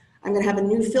tags, I'm gonna have a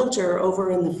new filter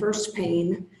over in the first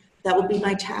pane. That will be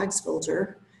my tags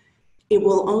filter. It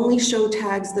will only show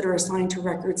tags that are assigned to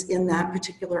records in that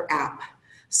particular app.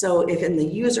 So if in the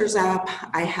users app,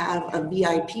 I have a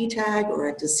VIP tag or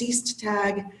a deceased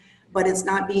tag, but it's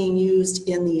not being used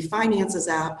in the finances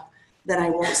app, then I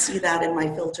won't see that in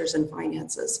my filters and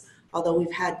finances. Although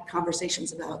we've had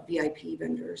conversations about VIP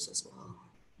vendors as well.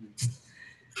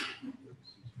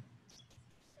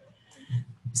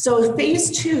 So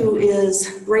phase two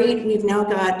is great. We've now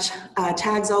got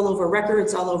tags all over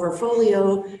records, all over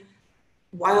folio.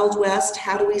 Wild West,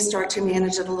 how do we start to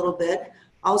manage it a little bit?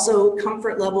 Also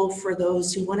comfort level for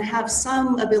those who want to have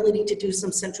some ability to do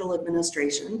some central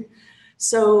administration.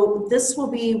 So this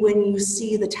will be when you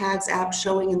see the tags app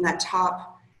showing in that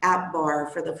top app bar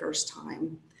for the first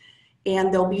time.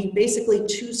 And there'll be basically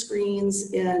two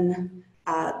screens in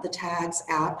the tags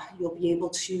app. You'll be able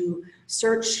to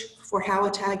search for how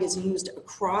a tag is used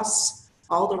across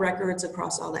all the records,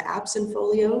 across all the apps in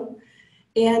Folio.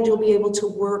 And you'll be able to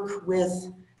work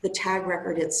with the tag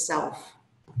record itself.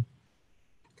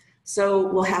 So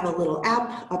we'll have a little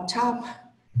app up top.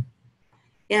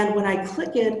 And when I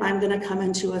click it, I'm gonna come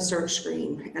into a search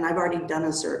screen. And I've already done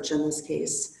a search in this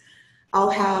case. I'll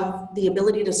have the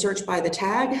ability to search by the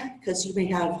tag because you may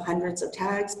have hundreds of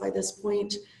tags by this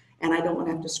point, and I don't want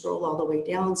to have to scroll all the way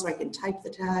down, so I can type the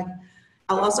tag.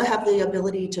 I'll also have the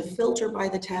ability to filter by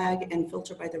the tag and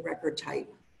filter by the record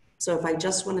type. So if I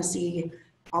just want to see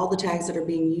all the tags that are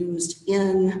being used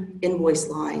in invoice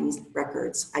lines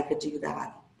records, I could do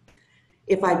that.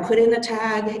 If I put in a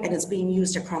tag and it's being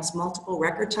used across multiple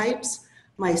record types,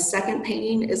 my second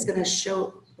pane is going to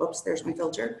show, oops, there's my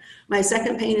filter. My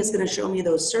second pane is going to show me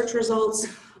those search results.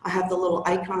 I have the little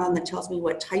icon that tells me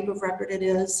what type of record it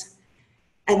is.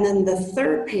 And then the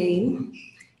third pane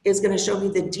is going to show me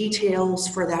the details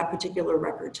for that particular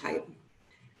record type.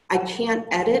 I can't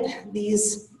edit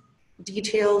these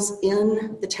details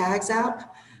in the tags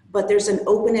app, but there's an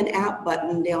open an app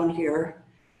button down here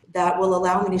that will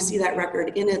allow me to see that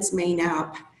record in its main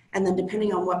app. And then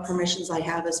depending on what permissions I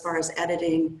have as far as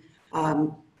editing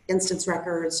instance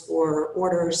records or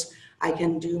orders, I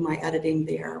can do my editing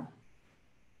there.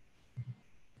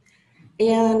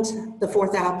 And the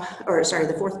fourth app, or sorry,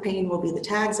 the fourth pane will be the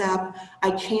tags app.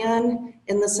 I can,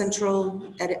 in the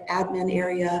central edit admin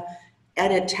area,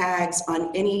 edit tags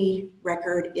on any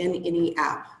record in any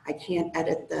app. I can't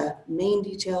edit the main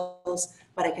details,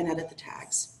 but I can edit the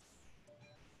tags.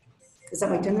 Is that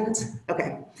my 10 minutes?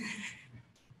 Okay.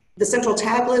 The central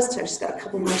tag list, I just got a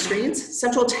couple more screens.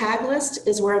 Central tag list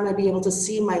is where I'm gonna be able to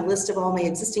see my list of all my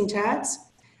existing tags.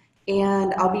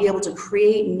 And I'll be able to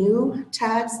create new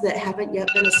tags that haven't yet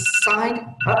been assigned.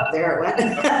 Oh, there it went.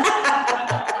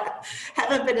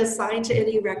 Haven't been assigned to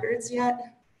any records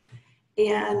yet.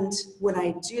 And when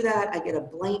I do that, I get a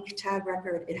blank tag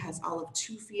record. It has all of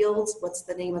 2 fields. What's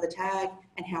the name of the tag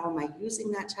and how am I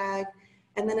using that tag?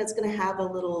 And then it's gonna have a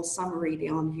little summary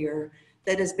down here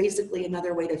that is basically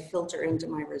another way to filter into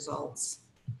my results.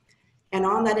 And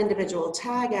on that individual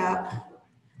tag app,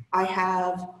 I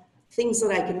have things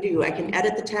that I can do. I can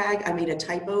edit the tag. I made a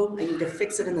typo. I need to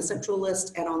fix it in the central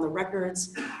list and on the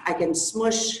records. I can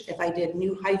smush if I did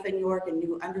new hyphen York and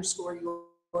new underscore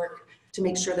York to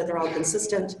make sure that they're all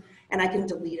consistent. And I can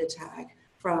delete a tag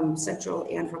from central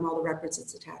and from all the records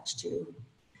it's attached to.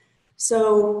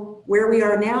 So where we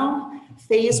are now,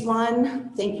 phase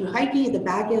 1, thank you, Heike. The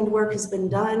back end work has been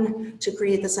done to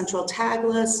create the central tag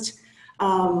list.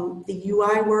 The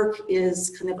UI work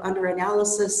is kind of under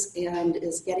analysis and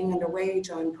is getting underway,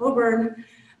 John Coburn.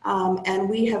 And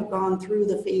we have gone through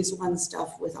the phase 1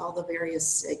 stuff with all the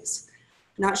various SIGs.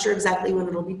 Not sure exactly when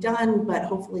it'll be done, but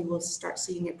hopefully we'll start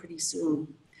seeing it pretty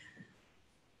soon.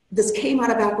 This came out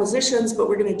of acquisitions, but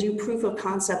we're going to do proof of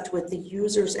concept with the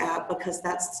users app because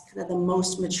that's kind of the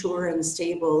most mature and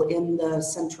stable in the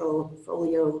central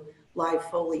folio, live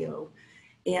folio.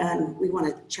 And we want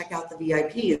to check out the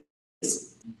VIPs.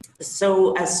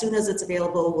 So as soon as it's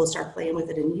available, we'll start playing with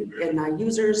it in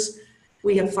users.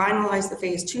 We have finalized the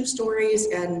phase 2 stories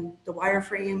and the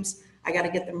wireframes. I got to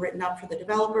get them written up for the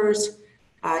developers.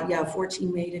 Yeah,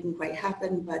 14 May didn't quite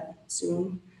happen, but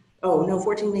soon. Oh, no,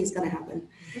 14 May is going to happen.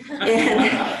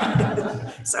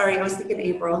 And sorry, I was thinking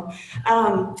April.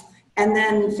 And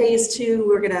then phase 2,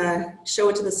 we're going to show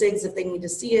it to the SIGs if they need to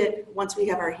see it. Once we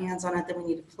have our hands on it, then we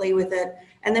need to play with it.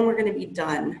 And then we're going to be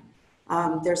done.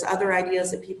 There's other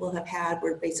ideas that people have had.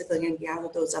 We're basically going to gather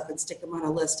those up and stick them on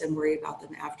a list and worry about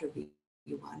them after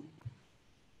V1.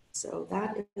 So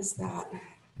that is that.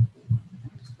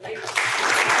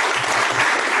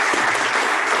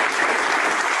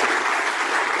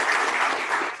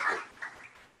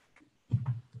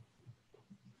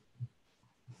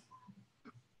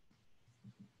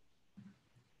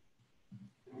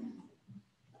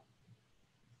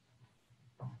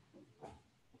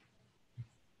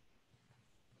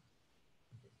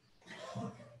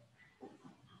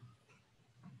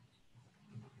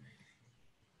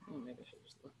 Oh, maybe I should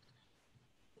just look.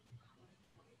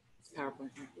 It's PowerPoint.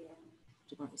 Huh?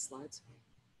 Do you want the slides?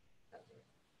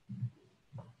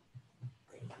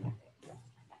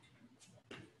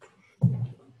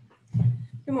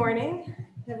 Good morning.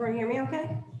 Can everyone hear me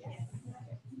okay? Yes.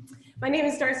 My name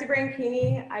is Darcy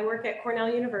Branchini. I work at Cornell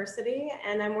University,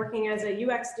 and I'm working as a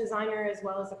UX designer as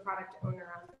well as a product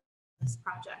owner on this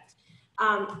project.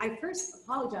 I first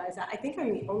apologize. I think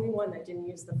I'm the only one that didn't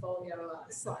use the folio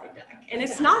slide deck. And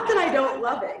it's not that I don't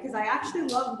love it, because I actually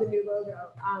love the new logo.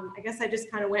 I guess I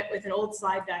just kind of went with an old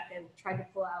slide deck and tried to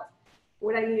pull out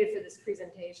what I needed for this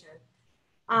presentation.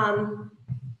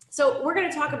 So we're going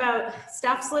to talk about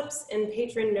staff slips and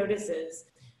patron notices.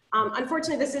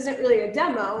 Unfortunately, this isn't really a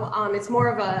demo. It's more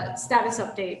of a status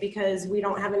update because we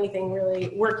don't have anything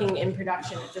really working in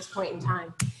production at this point in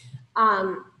time.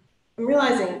 I'm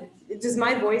realizing, does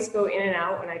my voice go in and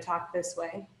out when I talk this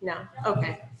way? No,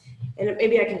 okay. And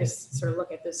maybe I can just sort of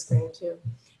look at this screen too.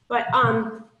 But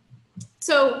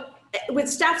so with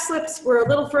staff slips, we're a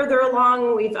little further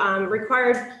along. We've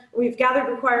gathered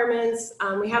requirements.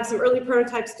 We have some early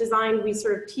prototypes designed. We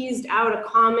sort of teased out a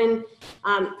common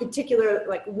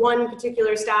one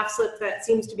particular staff slip that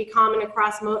seems to be common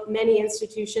across many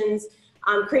institutions,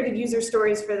 created user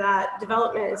stories for that.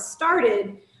 Development has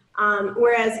started.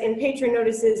 Whereas in patron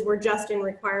notices, we're just in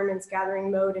requirements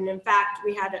gathering mode. And in fact,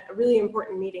 we had a really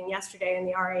important meeting yesterday in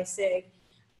the RA SIG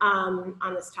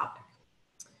on this topic.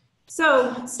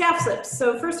 So staff slips.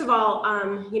 So first of all,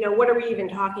 what are we even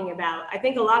talking about? I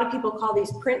think a lot of people call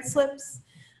these print slips.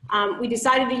 We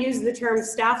decided to use the term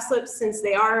staff slips since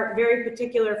they are very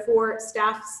particular for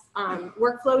staff's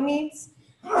workflow needs.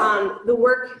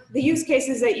 The use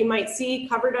cases that you might see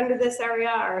covered under this area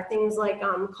are things like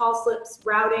call slips,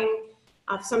 routing,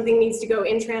 if something needs to go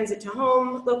in transit to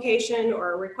home location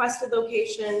or a requested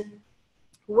location,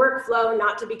 workflow,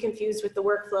 not to be confused with the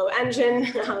workflow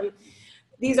engine.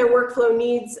 These are workflow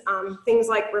needs, things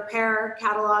like repair,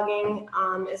 cataloging,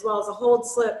 as well as a hold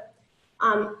slip.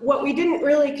 What we didn't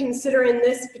really consider in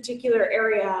this particular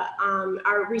area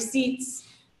are receipts,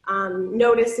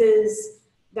 notices,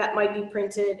 that might be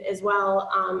printed as well,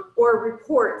 or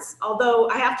reports. Although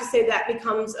I have to say that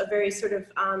becomes a very sort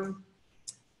of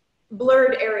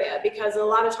blurred area because a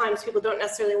lot of times people don't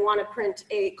necessarily want to print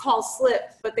a call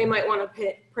slip, but they might want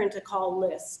to print a call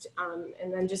list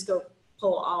and then just go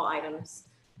pull all items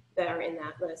that are in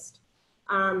that list.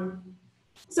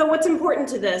 So what's important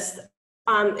to this?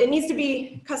 It needs to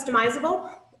be customizable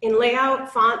in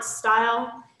layout, font,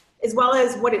 style, as well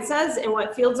as what it says and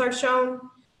what fields are shown.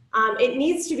 It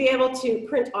needs to be able to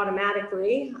print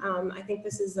automatically. I think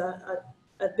this is a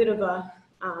bit of a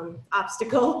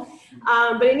obstacle,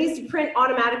 but it needs to print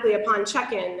automatically upon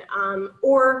check-in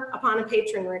or upon a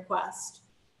patron request,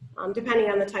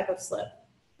 depending on the type of slip.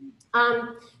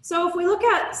 So if we look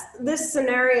at this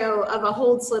scenario of a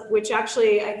hold slip, which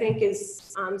actually I think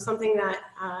is something that,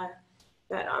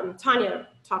 Tanya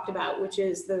talked about, which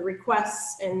is the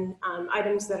requests and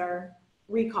items that are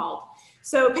recalled.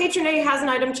 So patron A has an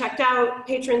item checked out,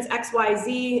 patrons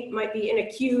XYZ might be in a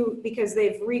queue because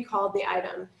they've recalled the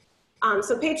item.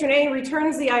 So patron A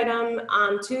returns the item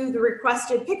to the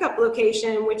requested pickup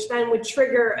location, which then would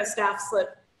trigger a staff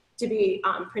slip to be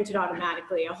printed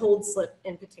automatically, a hold slip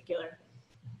in particular.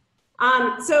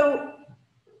 So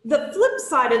the flip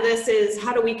side of this is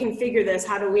how do we configure this?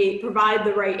 How do we provide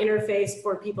the right interface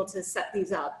for people to set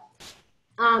these up?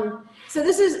 So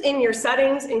this is in your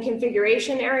settings and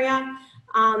configuration area.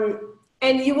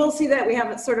 And you will see that we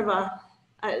have sort of a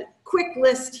quick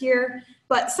list here,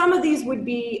 but some of these would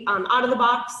be out of the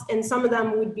box and some of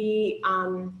them would be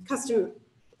custom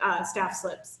staff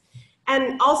slips.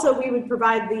 And also we would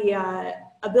provide the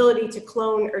ability to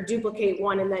clone or duplicate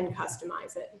one and then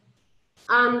customize it.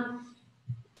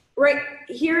 right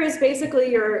here is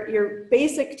basically your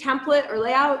basic template or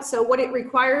layout. So what it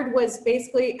required was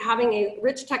basically having a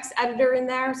rich text editor in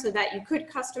there so that you could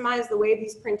customize the way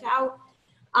these print out.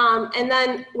 And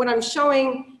then what I'm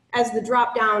showing as the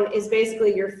drop down is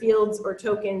basically your fields or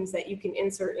tokens that you can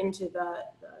insert into the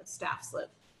staff slip.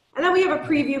 And then we have a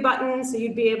preview button, so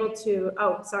you'd be able to,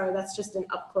 oh, sorry, that's just an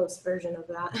up close version of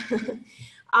that.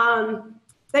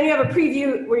 Then you have a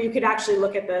preview where you could actually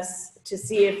look at this to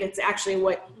see if it's actually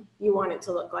what you want it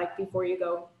to look like before you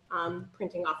go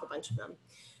printing off a bunch of them.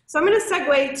 So I'm going to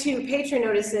segue to patron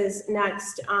notices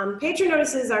next. Patron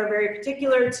notices are very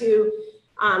particular to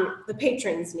the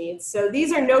patron's needs. So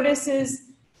these are notices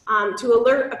to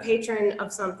alert a patron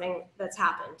of something that's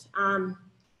happened.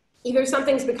 Either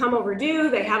something's become overdue,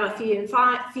 they have a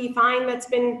fee fine that's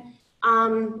been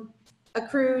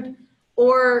accrued,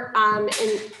 or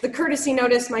the courtesy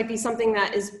notice might be something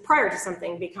that is prior to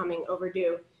something becoming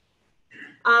overdue.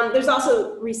 There's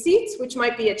also receipts, which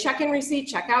might be a check-in receipt,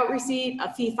 check-out receipt,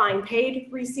 a fee fine paid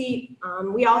receipt.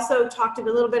 We also talked a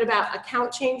little bit about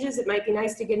account changes. It might be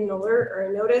nice to get an alert or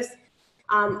a notice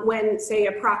when, say,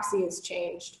 a proxy is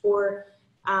changed or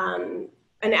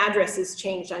an address is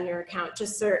changed on your account,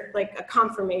 just sort of like a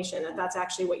confirmation that that's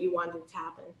actually what you wanted to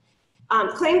happen.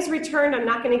 Claims returned, I'm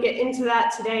not going to get into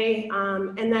that today.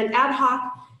 And then ad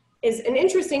hoc is an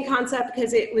interesting concept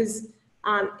because it was,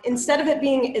 instead of it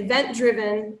being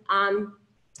event-driven,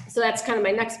 so that's kind of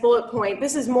my next bullet point.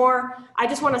 This is more, I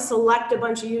just want to select a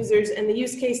bunch of users, and the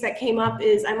use case that came up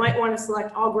is I might want to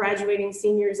select all graduating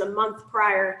seniors a month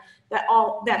prior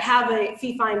that have a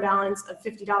fee fine balance of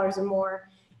 $50 or more,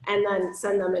 and then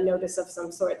send them a notice of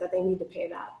some sort that they need to pay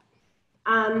that.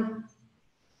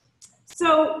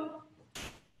 So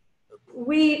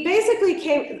we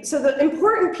basically so the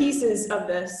important pieces of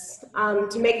this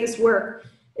to make this work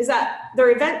is that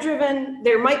they're event-driven,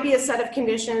 there might be a set of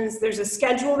conditions, there's a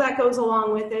schedule that goes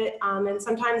along with it, and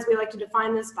sometimes we like to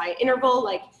define this by interval,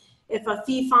 like if a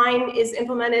fee fine is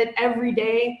implemented every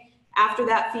day after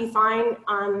that fee fine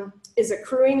is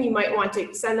accruing, you might want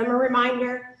to send them a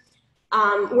reminder,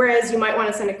 whereas you might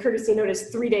want to send a courtesy notice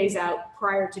 3 days out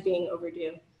prior to being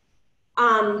overdue.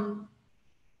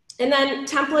 And then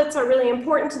templates are really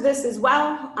important to this as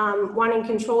well, wanting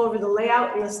control over the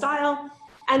layout and the style.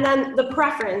 And then the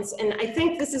preference, and I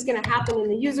think this is going to happen in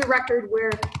the user record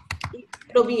where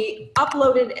it'll be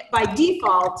uploaded by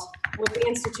default what the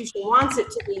institution wants it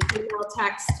to be, email,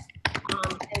 text,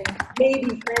 and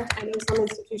maybe print. I know some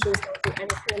institutions don't do any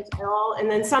print at all, and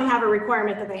then some have a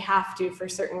requirement that they have to for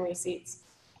certain receipts,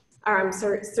 or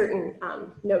certain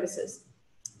notices.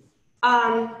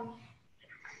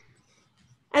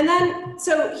 And then,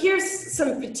 so here's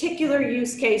some particular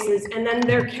use cases, and then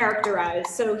they're characterized.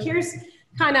 So here's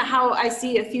kind of how I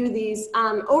see a few of these.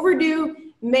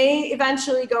 Overdue may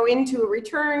eventually go into a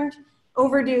returned,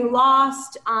 overdue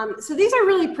lost. So these are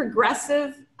really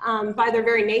progressive by their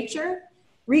very nature.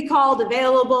 Recalled,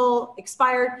 available,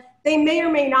 expired. They may or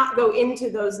may not go into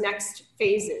those next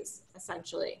phases,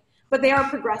 essentially, but they are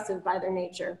progressive by their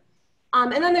nature.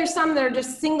 And then there's some that are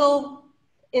just single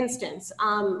instance,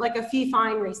 like a fee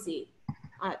fine receipt,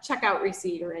 checkout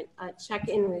receipt, or a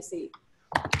check-in receipt.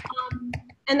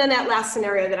 And then that last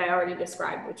scenario that I already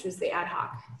described, which was the ad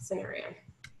hoc scenario.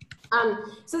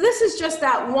 So this is just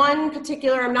that one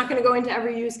particular, I'm not going to go into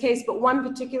every use case, but one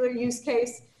particular use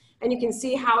case, and you can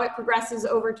see how it progresses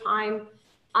over time.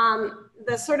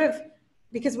 The sort of,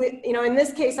 because in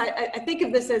this case, I think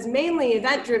of this as mainly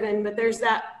event-driven, but there's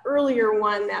that earlier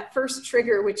one, that first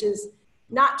trigger, which is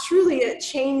not truly a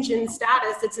change in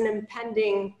status, it's an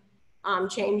impending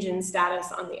change in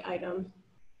status on the item.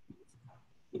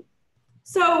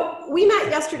 So we met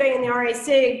yesterday in the RA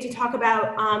SIG to talk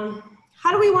about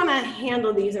how do we want to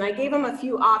handle these, and I gave them a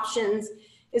few options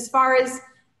as far as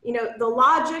the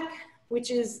logic,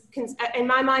 which is in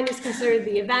my mind is considered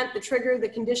the event, the trigger, the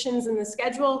conditions, and the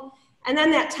schedule, and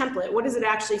then that template. What does it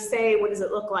actually say? What does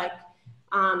it look like?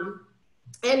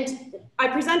 And I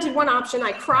presented one option.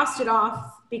 I crossed it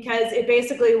off because it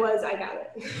basically was I got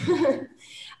it.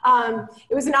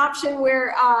 It was an option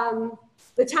where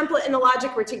the template and the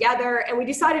logic were together, and we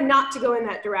decided not to go in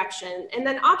that direction. And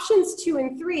then options 2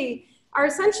 and 3 are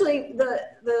essentially the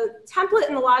template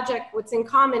and the logic. What's in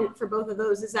common for both of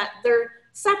those is that they're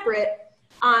separate.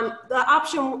 The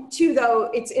option 2, though,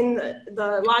 it's in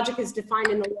the logic is defined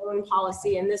in the loan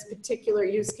policy in this particular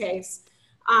use case.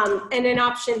 And in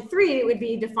option 3, it would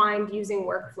be defined using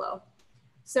workflow.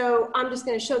 So I'm just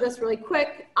going to show this really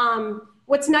quick.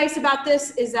 What's nice about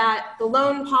this is that the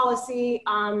loan policy,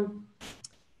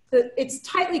 it's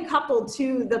tightly coupled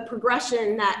to the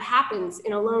progression that happens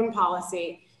in a loan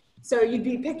policy. So you'd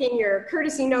be picking your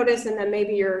courtesy notice and then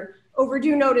maybe your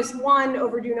overdue notice 1,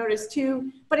 overdue notice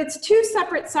 2, but it's 2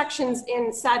 separate sections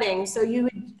in settings. So you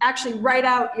would actually write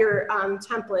out your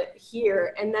template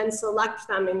here and then select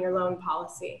them in your loan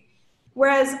policy.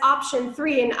 Whereas option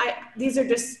 3, and these are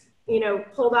just, you know,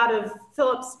 pulled out of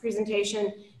Philip's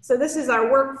presentation. So this is our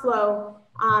workflow.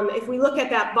 If we look at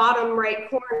that bottom right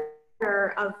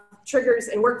corner of triggers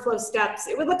and workflow steps,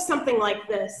 it would look something like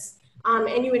this.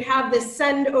 And you would have this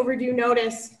send overdue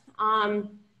notice.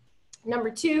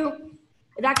 Number 2,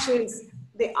 it actually is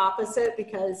the opposite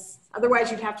because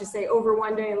otherwise you'd have to say over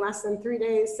 1 day and less than 3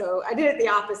 days. So I did it the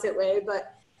opposite way.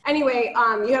 But anyway,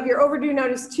 you have your overdue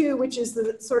notice 2, which is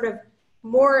the sort of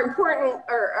more important,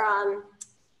 or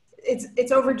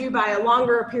it's overdue by a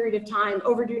longer period of time.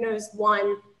 Overdue notice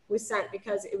 1 was sent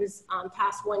because it was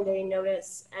past 1 day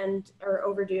notice or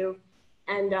overdue.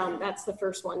 And that's the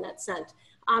first one that's sent.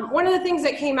 One of the things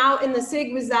that came out in the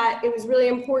SIG was that it was really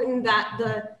important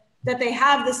that they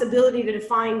have this ability to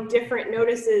define different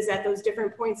notices at those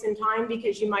different points in time,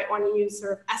 because you might want to use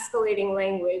sort of escalating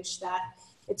language, that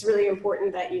it's really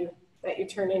important that you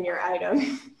turn in your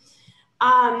item.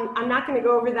 I'm not going to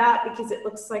go over that because it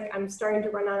looks like I'm starting to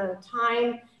run out of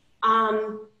time.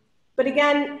 But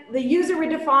again, the user would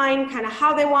define kind of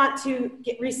how they want to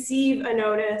receive a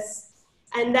notice.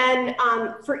 And then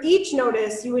for each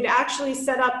notice, you would actually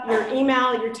set up your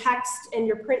email, your text, and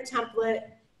your print template,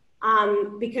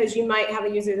 because you might have a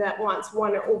user that wants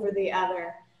one over the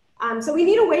other. So we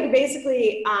need a way to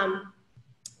basically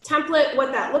template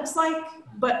what that looks like,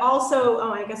 but also,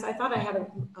 oh, I guess I thought I had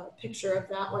a picture of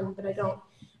that one, but I don't.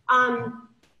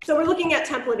 So we're looking at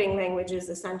templating languages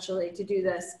essentially to do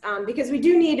this, because we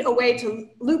do need a way to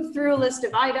loop through a list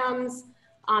of items,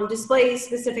 display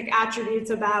specific attributes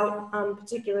about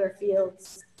particular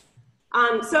fields.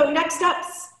 So next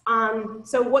steps.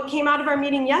 So what came out of our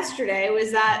meeting yesterday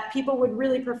was that people would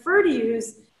really prefer to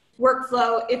use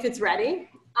workflow if it's ready.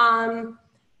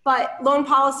 But loan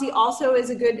policy also is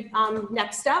a good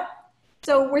next step.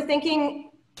 So we're thinking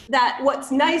that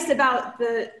what's nice about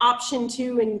the option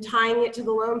 2 and tying it to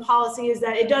the loan policy is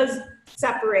that it does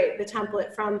separate the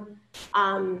template from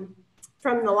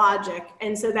the logic.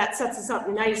 And so that sets us up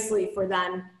nicely for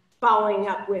then following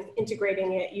up with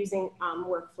integrating it using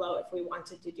workflow if we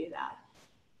wanted to do that.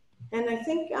 And I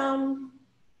think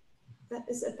that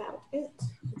is about it.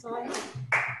 That's all I have.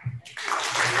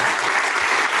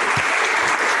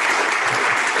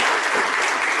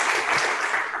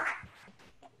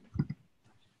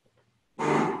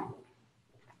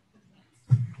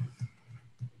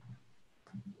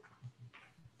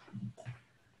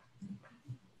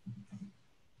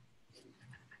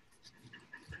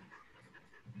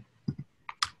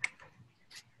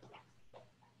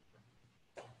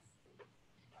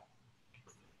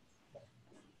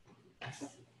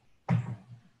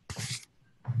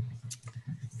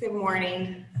 Good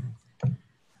morning.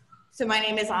 So my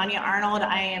name is Anya Arnold.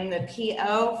 I am the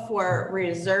PO for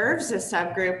reserves, a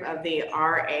subgroup of the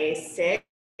RA SIG.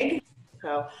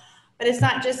 But it's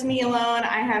not just me alone.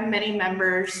 I have many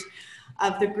members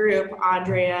of the group: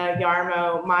 Andrea,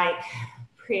 Yarmo, Mike,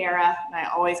 Priera, and I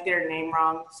always get her name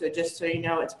wrong. So just so you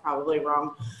know, it's probably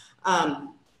wrong.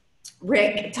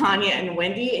 Rick, Tanya, and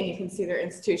Wendy, and you can see their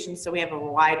institutions. So we have a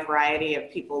wide variety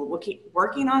of people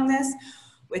working on this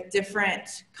with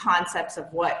different concepts of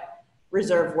what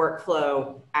reserve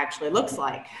workflow actually looks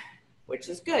like, which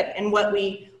is good, and what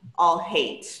we all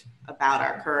hate about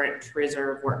our current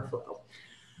reserve workflow.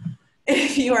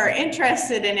 If you are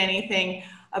interested in anything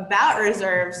about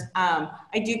reserves,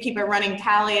 I do keep a running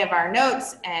tally of our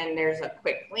notes, and there's a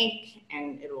quick link,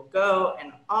 and it will go,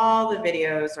 and all the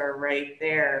videos are right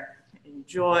there.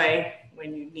 Enjoy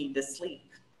when you need to sleep.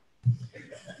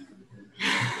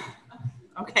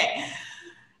 Okay.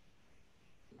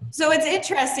 So what's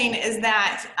interesting is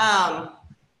that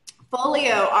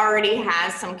Folio already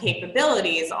has some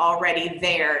capabilities already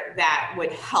there that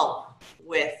would help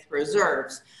with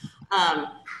reserves.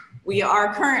 We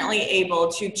are currently able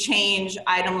to change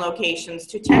item locations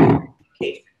to temporary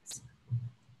locations.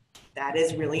 That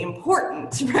is really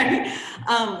important, right?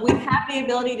 We have the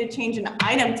ability to change an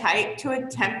item type to a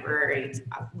temporary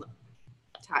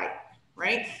type,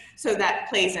 right? So that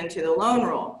plays into the loan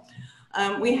rule.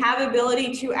 We have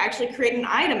ability to actually create an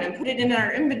item and put it in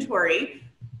our inventory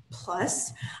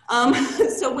plus.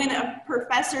 So when a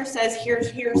professor says,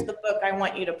 here's the book I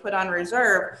want you to put on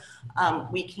reserve,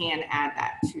 we can add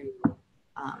that to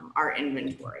our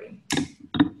inventory.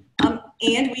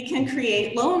 And we can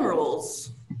create loan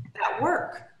rules that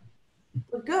work.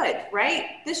 We're good,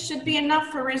 right? This should be enough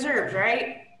for reserves,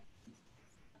 right?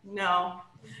 No.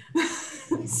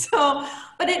 So,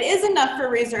 but it is enough for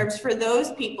reserves for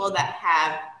those people that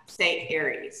have, say,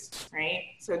 Aries, right?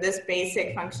 So this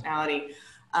basic functionality,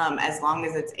 as long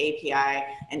as it's API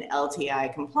and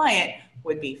LTI compliant,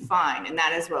 would be fine. And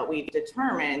that is what we've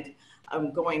determined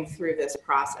going through this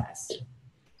process.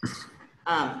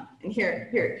 And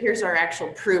here's our actual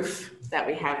proof that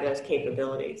we have those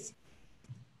capabilities.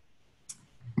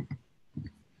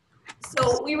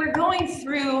 So we were going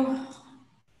through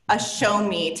a show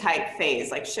me type phase,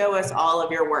 like show us all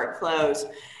of your workflows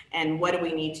and what do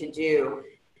we need to do.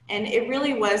 And it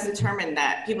really was determined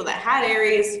that people that had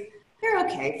Aries, they're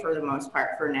okay for the most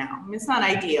part for now. I mean, it's not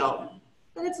ideal,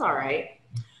 but it's all right.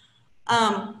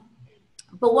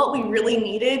 But what we really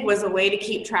needed was a way to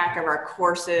keep track of our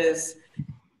courses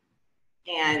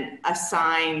and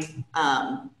assign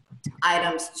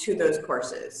items to those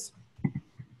courses.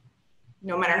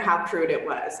 No matter how crude it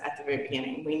was at the very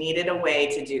beginning, we needed a way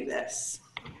to do this.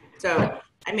 So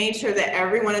I made sure that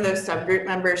every one of those subgroup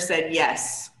members said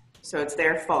yes. So it's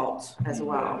their fault as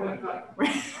well,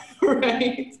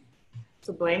 right?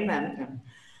 So blame them.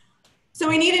 So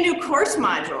we need a new course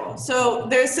module. So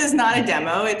this is not a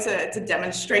demo, it's a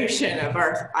demonstration of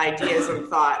our ideas and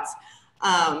thoughts.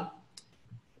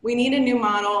 We need a new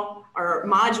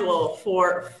module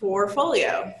for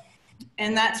Folio.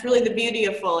 And that's really the beauty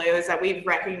of Folio, is that we've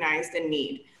recognized a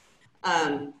need.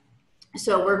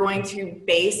 So we're going to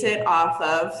base it off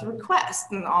of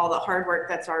requests and all the hard work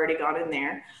that's already gone in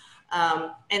there.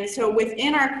 And so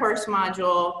within our course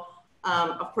module,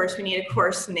 of course, we need a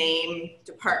course name,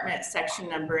 department, section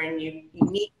number, and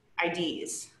unique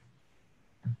IDs.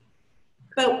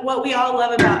 But what we all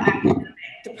love about academic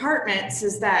departments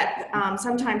is that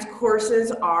sometimes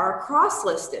courses are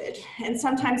cross-listed, and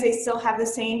sometimes they still have the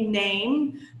same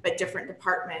name, but different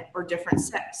department or different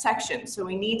sections. So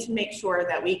we need to make sure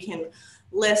that we can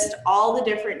list all the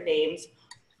different names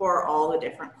for all the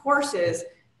different courses,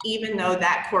 even though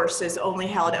that course is only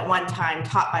held at one time,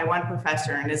 taught by one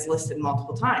professor, and is listed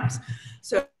multiple times.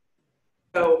 So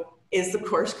is the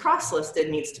course cross-listed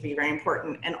needs to be very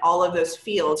important, and all of those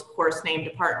fields, course name,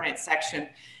 department, section,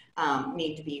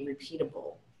 need to be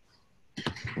repeatable.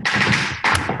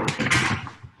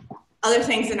 Other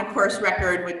things in a course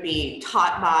record would be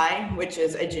taught by, which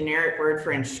is a generic word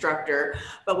for instructor,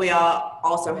 but we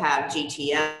also have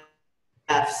GTFs,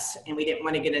 and we didn't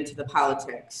want to get into the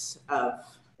politics of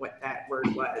what that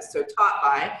word was. So taught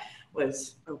by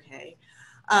was okay.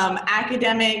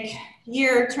 Academic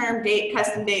year, term, date,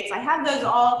 custom dates. I have those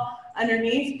all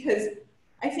underneath because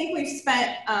I think we've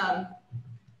spent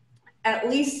at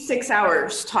least 6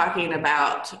 hours talking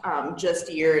about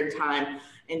just year and time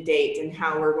and date and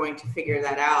how we're going to figure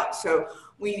that out. So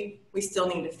we still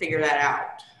need to figure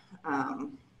that out.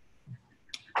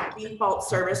 Default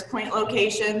service point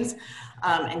locations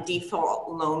and default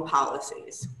loan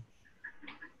policies.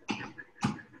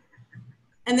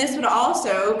 And this would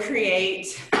also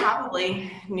create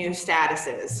probably new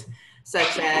statuses,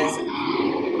 such as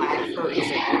flag for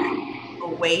reserve,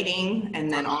 awaiting,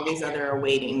 and then all these other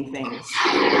awaiting things.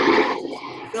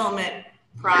 Fulfillment,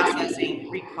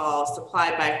 processing, recall,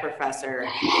 supplied by professor,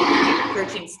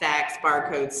 searching stacks,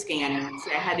 barcodes, scanning. See,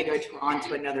 I had to go on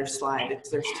to another slide.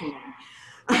 There's too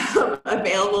many.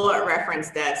 Available at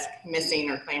reference desk, missing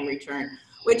or claim return,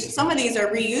 which some of these are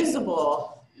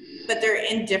reusable, but they're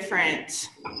in different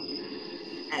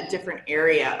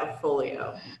area of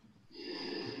Folio.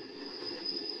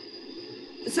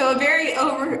 So a very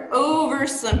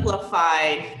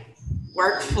oversimplified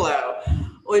workflow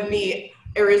would be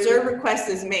a reserve request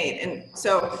is made. And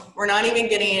so we're not even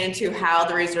getting into how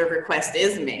the reserve request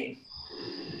is made.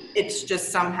 It's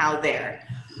just somehow there.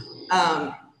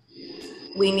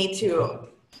 We need to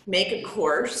make a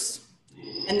course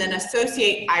and then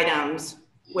associate items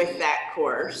with that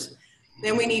course.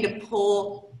 Then we need to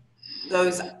pull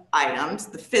those items,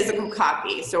 the physical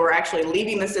copy. So we're actually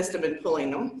leaving the system and pulling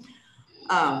them.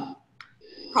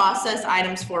 Process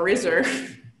items for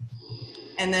reserve,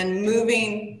 and then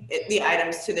moving the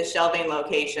items to the shelving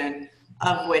location,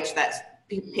 of which that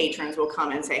patrons will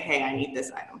come and say, hey, I need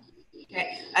this item.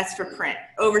 Okay, that's for print.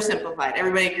 Oversimplified.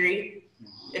 Everybody agree?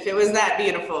 If it was that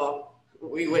beautiful,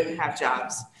 we wouldn't have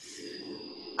jobs.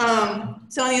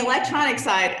 So on the electronic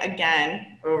side,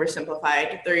 again,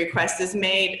 oversimplified, the request is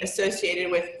made associated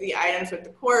with the items with the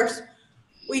course.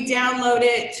 We download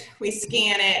it, we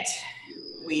scan it,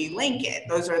 we link it.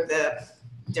 Those are the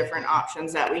different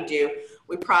options that we do.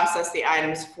 We process the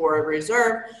items for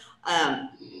reserve, and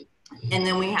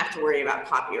then we have to worry about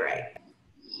copyright,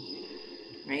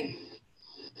 right?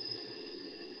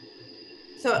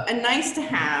 So a nice to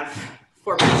have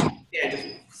for, yeah, I just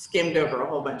skimmed over a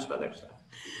whole bunch of other stuff.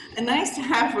 A nice to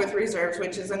have with reserves,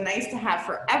 which is a nice to have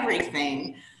for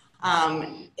everything,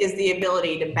 is the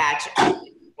ability to batch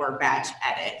or batch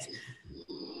edit.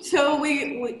 So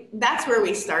that's where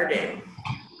we started.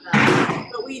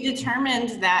 But we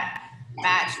determined that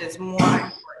batch is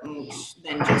more important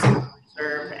than just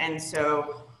reserve. And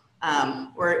so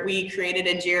we created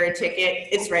a JIRA ticket.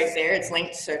 It's right there. It's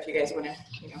linked. So if you guys want to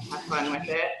have fun with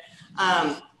it.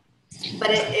 But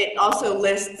it also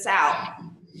lists out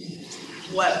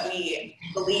what we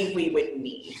believe we would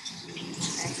need. Okay.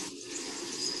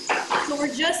 So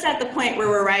we're just at the point where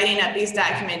we're writing up these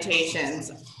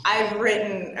documentations. I've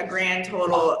written a grand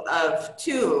total of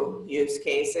 2 use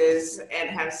cases and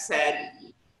have said,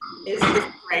 is this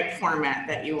the right format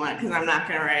that you want? Because I'm not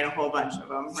going to write a whole bunch of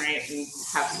them, right? And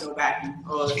have to go back and,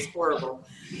 oh, it's horrible.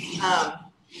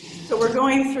 So we're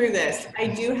going through this. I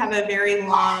do have a very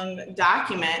long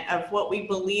document of what we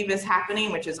believe is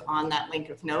happening, which is on that link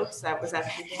of notes that was at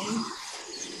the beginning.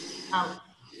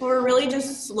 We're really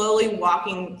just slowly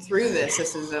walking through this.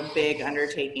 This is a big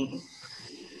undertaking.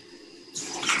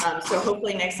 So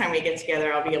hopefully next time we get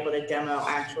together, I'll be able to demo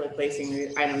actually placing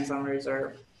the items on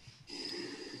reserve.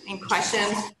 Any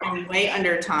questions? I'm way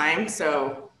under time,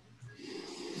 so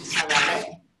have at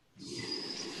it.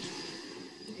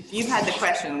 If you've had the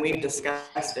question, we've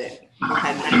discussed it. We've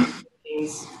had 9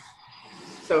 meetings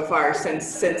so far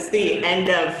since the end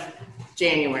of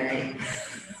January.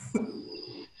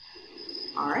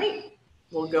 All right,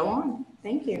 we'll go on.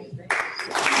 Thank you.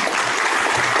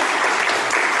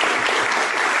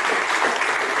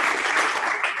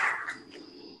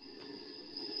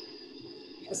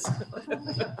 Yes.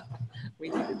 We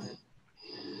needed that.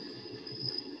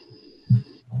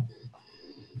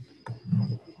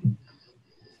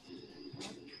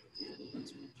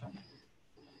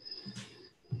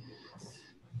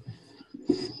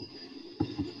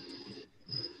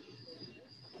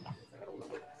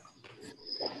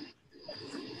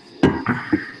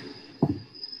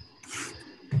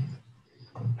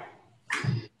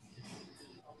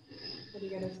 What are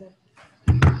you gonna say?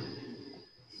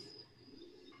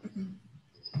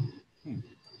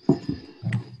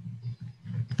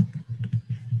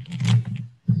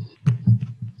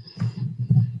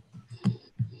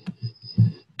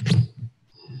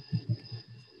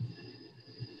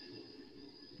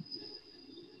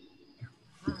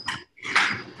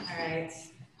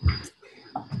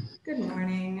 Good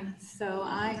morning. So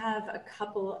I have a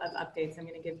couple of updates I'm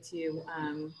going to give to you,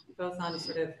 both on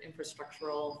sort of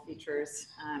infrastructural features.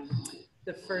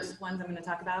 The first ones I'm going to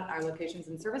talk about are locations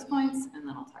and service points, and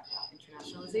then I'll talk about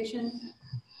internationalization.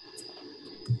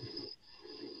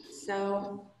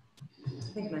 So I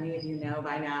think many of you know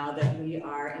by now that we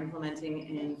are implementing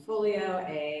in Folio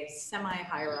a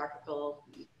semi-hierarchical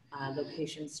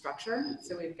location structure.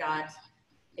 So we've got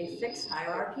a fixed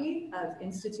hierarchy of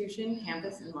institution,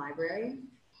 campus, and library.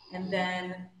 And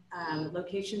then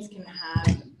locations can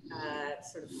have a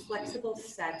sort of flexible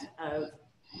set of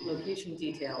location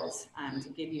details to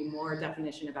give you more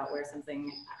definition about where something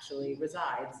actually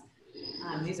resides.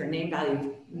 These are name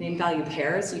value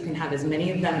pairs. You can have as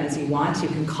many of them as you want. You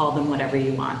can call them whatever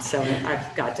you want. So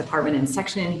I've got department and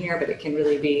section in here, but it can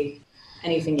really be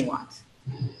anything you want.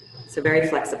 So very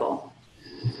flexible.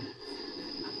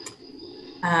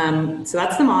 So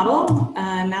that's the model.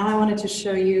 Now I wanted to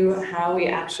show you how we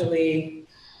actually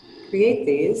create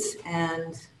these.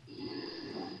 And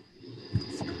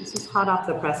this is hot off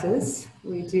the presses.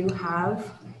 We do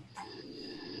have,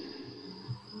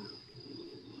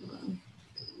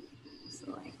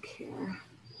 so like here.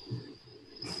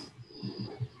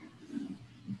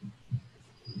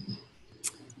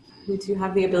 We do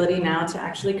have the ability now to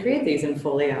actually create these in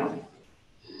Folio.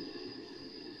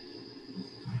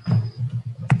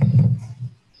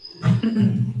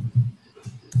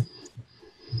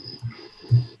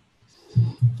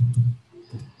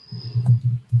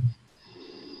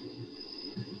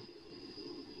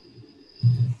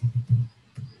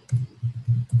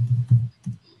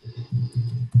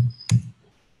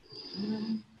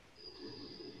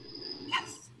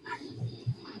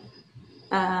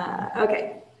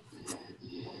 Okay.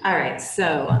 All right,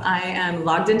 so I am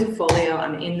logged into Folio.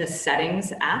 I'm in the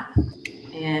settings app.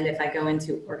 And if I go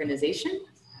into organization,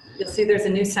 you'll see there's a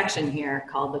new section here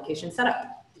called location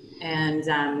setup.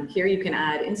 And here you can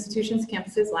add institutions,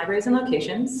 campuses, libraries, and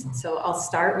locations. So I'll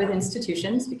start with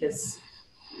institutions because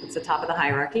it's the top of the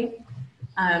hierarchy.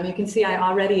 You can see I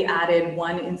already added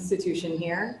one institution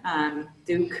here,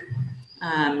 Duke.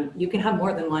 You can have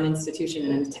more than one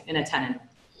institution in a tenant.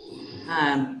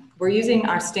 We're using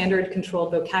our standard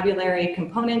controlled vocabulary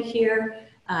component here.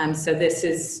 So this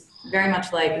is very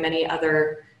much like many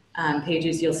other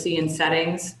pages you'll see in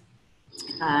settings.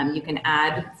 You can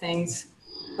add things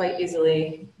quite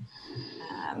easily.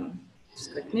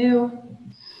 Just click new,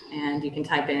 and you can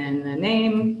type in the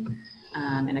name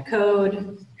and a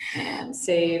code, and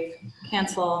save,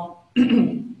 cancel.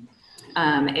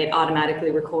 It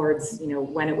automatically records,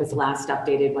 when it was last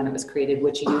updated, when it was created,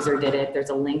 which user did it. There's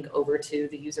a link over to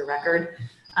the user record.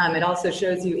 It also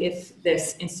shows you if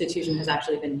this institution has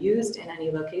actually been used in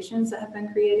any locations that have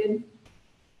been created.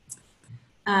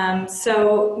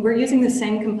 So we're using the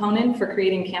same component for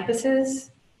creating campuses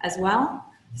as well.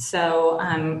 So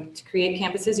to create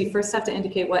campuses, you first have to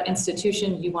indicate what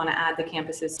institution you want to add the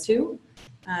campuses to,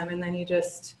 and then you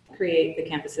just create the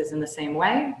campuses in the same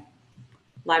way.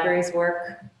 Libraries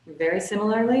work very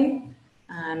similarly.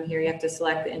 Here you have to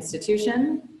select the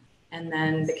institution and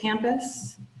then the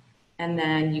campus, and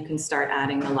then you can start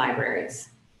adding the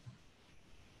libraries.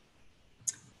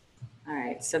 All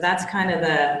right, so that's kind of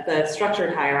the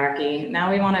structured hierarchy.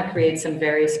 Now we want to create some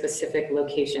very specific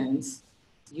locations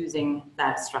using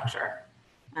that structure.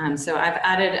 So I've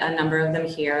added a number of them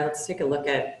here. Let's take a look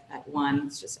at one.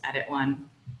 Let's just edit one.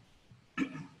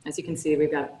 As you can see,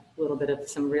 we've got a little bit of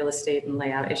some real estate and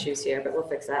layout issues here, but we'll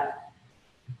fix that.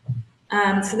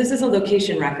 So this is a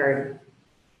location record.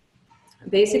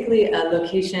 Basically, a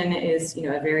location is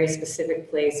a very specific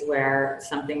place where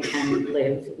something can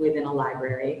live within a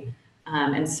library.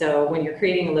 And so when you're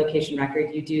creating a location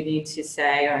record, you do need to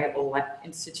say, all right, well, what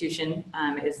institution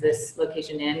is this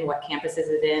location in? What campus is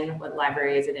it in? What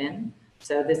library is it in?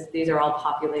 So these are all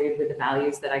populated with the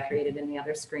values that I created in the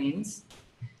other screens.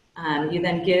 You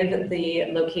then give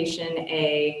the location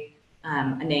a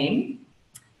name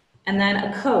and then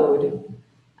a code.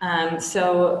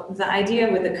 So the idea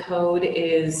with the code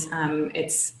is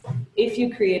if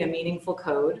you create a meaningful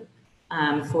code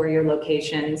for your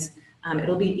locations,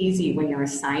 it'll be easy when you're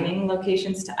assigning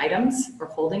locations to items or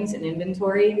holdings in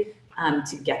inventory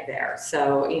to get there.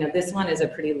 So, this one is a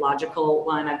pretty logical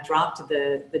one. I've dropped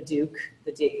the DUK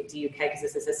because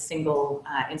this is a single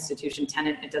institution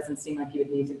tenant. It doesn't seem like you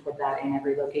would need to put that in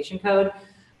every location code,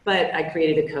 but I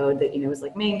created a code that, was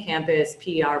like main campus,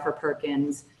 PR for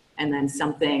Perkins, and then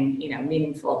something,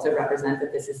 meaningful to represent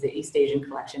that this is the East Asian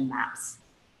Collection maps.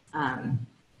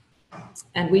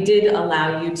 And we did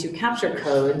allow you to capture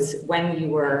codes when you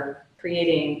were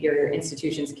creating your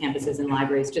institutions, campuses, and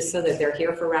libraries, just so that they're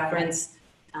here for reference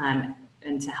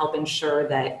and to help ensure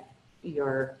that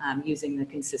you're using the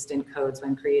consistent codes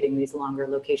when creating these longer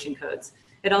location codes.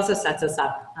 It also sets us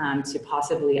up to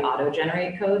possibly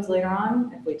auto-generate codes later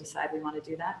on if we decide we want to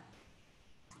do that.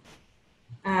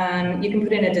 You can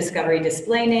put in a discovery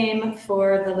display name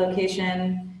for the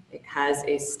location. It has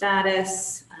a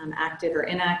status, active or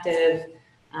inactive.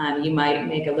 You might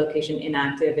make a location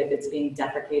inactive if it's being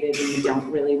deprecated and you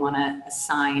don't really want to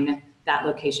assign that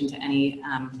location to any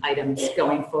items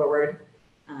going forward,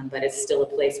 but it's still a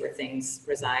place where things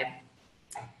reside.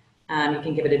 You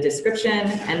can give it a description,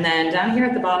 and then down here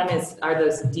at the bottom are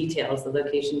those details, the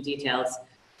location details.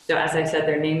 So as I said,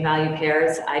 they're name value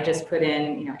pairs. I just put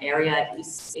in, area,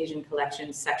 East Asian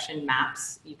Collection section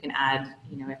maps. You can add,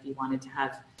 if you wanted to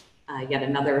have yet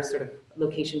another sort of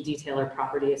location detail or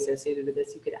property associated with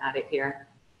this, you could add it here.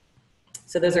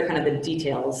 So those are kind of the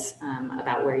details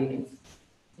about where you can,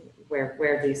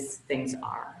 where these things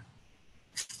are.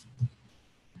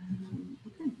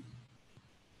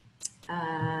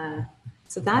 Okay.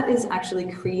 So that is actually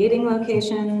creating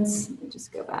locations. Let me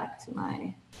just go back to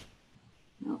my,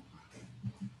 nope.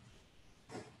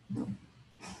 Nope.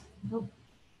 Nope.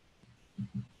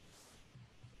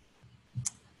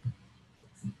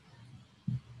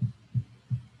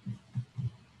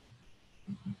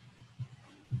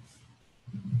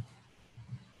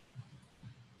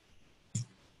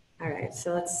 All right,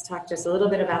 so let's talk just a little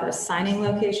bit about assigning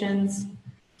locations.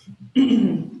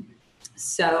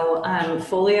 So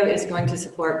Folio is going to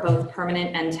support both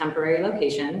permanent and temporary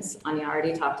locations. Anya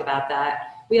already talked about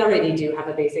that. We already do have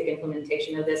a basic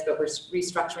implementation of this, but we're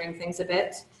restructuring things a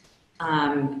bit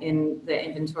in the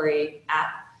inventory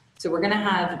app. So we're gonna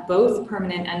have both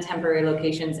permanent and temporary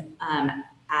locations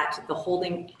at the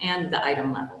holding and the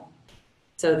item level.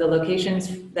 So the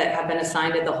locations that have been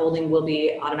assigned at the holding will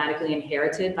be automatically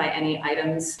inherited by any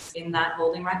items in that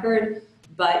holding record,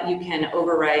 but you can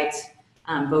overwrite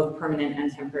both permanent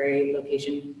and temporary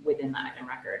location within the item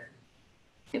record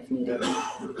if needed.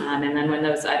 And then when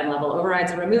those item level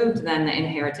overrides are removed, then the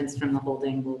inheritance from the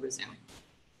holding will resume.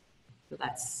 So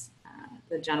that's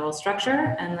the general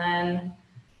structure. And then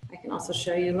I can also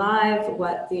show you live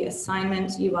what the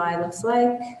assignment UI looks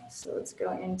like. So let's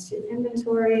go into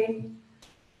inventory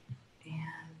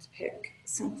and pick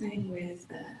something with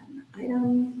an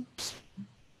item.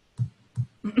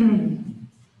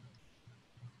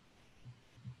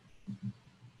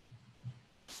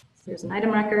 Here's an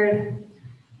item record,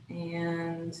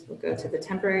 and we'll go to the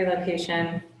temporary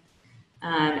location.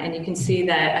 And you can see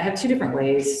that I have two different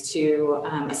ways to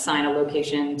assign a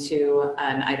location to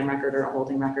an item record or a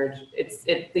holding record.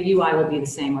 The UI will be the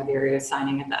same whether you're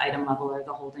assigning at the item level or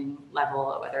the holding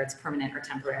level, whether it's permanent or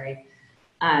temporary.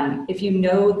 If you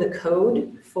know the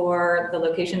code for the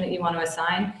location that you want to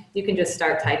assign, you can just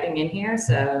start typing in here.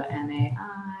 So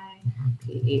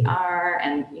MAIPER,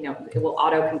 and it will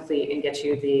auto-complete and get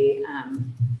you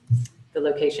the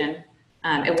location.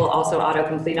 It will also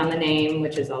auto-complete on the name,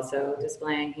 which is also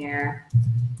displaying here.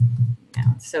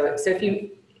 So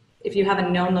if you have a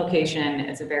known location,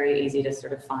 it's very easy to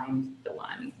sort of find the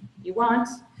one you want.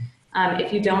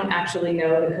 If you don't actually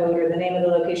know the code or the name of the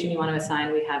location you want to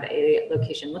assign, we have a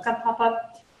location lookup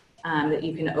pop-up that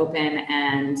you can open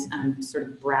and sort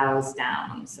of browse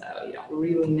down. So you don't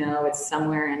really know, it's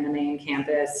somewhere in the main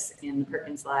campus in the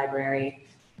Perkins Library.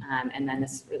 And then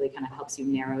this really kind of helps you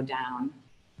narrow down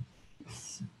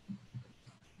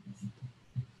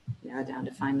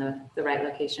to find the right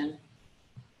location.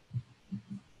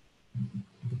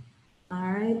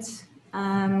 All right.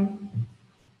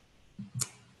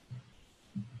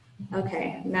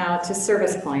 Okay, now to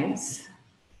service points.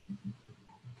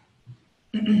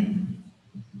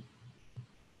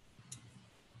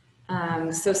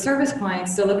 So service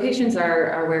points, so locations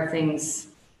are where things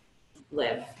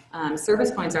live.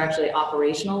 Service points are actually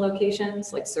operational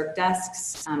locations like circ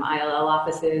desks, ILL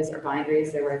offices, or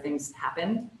binderies. They're where things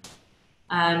happen.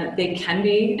 They can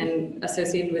be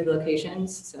associated with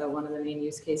locations. So one of the main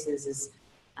use cases is,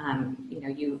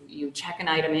 you check an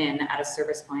item in at a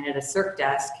service point at a circ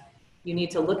desk. You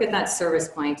need to look at that service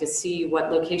point to see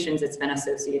what locations it's been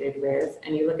associated with,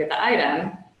 and you look at the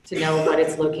item to know what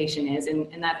its location is,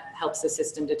 and that helps the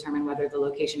system determine whether the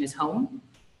location is home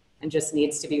and just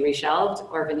needs to be reshelved,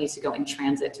 or if it needs to go in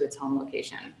transit to its home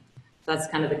location. So that's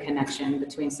kind of the connection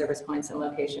between service points and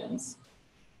locations.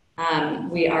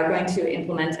 We are going to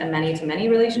implement a many-to-many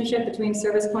relationship between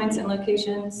service points and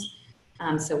locations.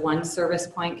 So one service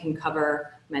point can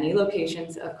cover many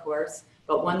locations, of course,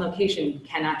 but one location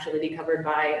can actually be covered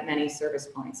by many service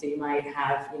points. So you might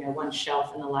have, one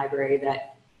shelf in the library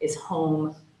that is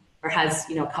home, or has,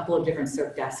 a couple of different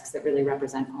circ desks that really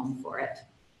represent home for it.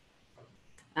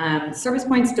 Service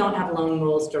points don't have loan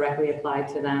rules directly applied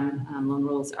to them. Loan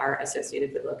rules are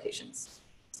associated with locations.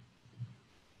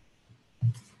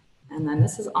 And then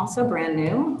this is also brand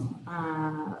new.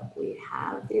 We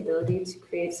have the ability to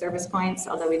create service points,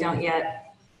 although we don't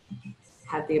yet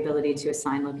have the ability to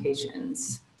assign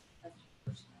locations.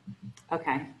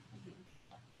 Okay.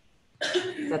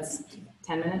 That's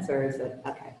 10 minutes, or is it?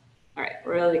 Okay. All right,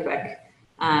 really quick.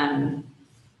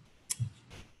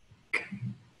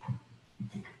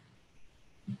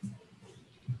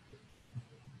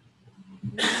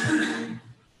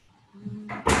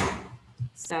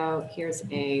 So here's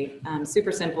a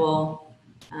super simple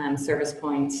service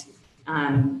point.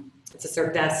 It's a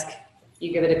circ desk.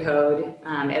 You give it a code.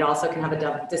 It also can have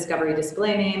a discovery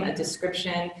display name, a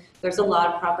description. There's a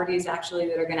lot of properties actually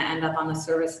that are going to end up on the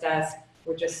service desk.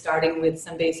 We're just starting with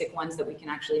some basic ones that we can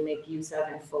actually make use of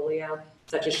in Folio,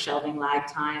 such as shelving lag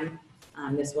time.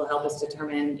 This will help us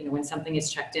determine, when something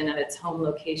is checked in at its home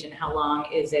location, how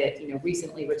long is it,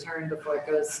 recently returned before it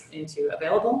goes into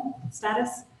available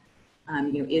status.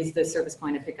 Is the service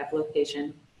point a pickup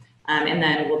location? And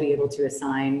then we'll be able to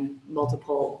assign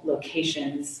multiple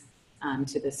locations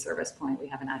to this service point. We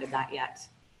haven't added that yet.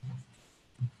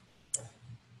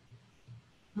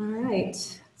 All right,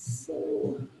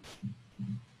 so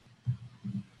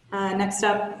next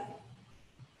up.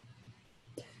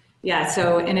 Yeah,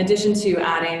 so in addition to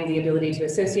adding the ability to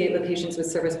associate locations with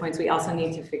service points, we also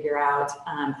need to figure out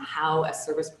how a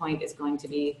service point is going to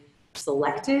be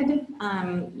selected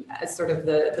as sort of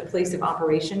the place of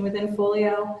operation within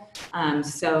Folio.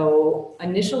 So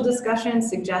initial discussions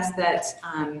suggest that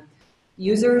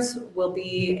users will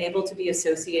be able to be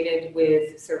associated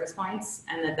with service points,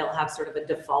 and that they'll have sort of a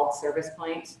default service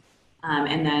point.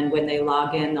 And then when they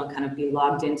log in, they'll kind of be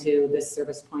logged into this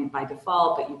service point by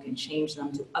default, but you can change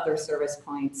them to other service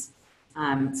points.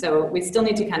 So we still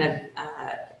need to kind of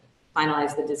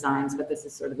finalize the designs, but this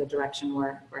is sort of the direction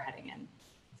we're heading in.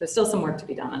 So still some work to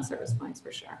be done on service points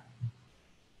for sure.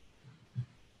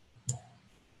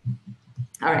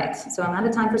 All right, so I'm out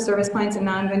of time for service points, and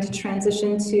now I'm going to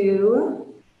transition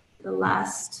to the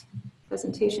last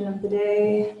presentation of the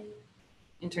day,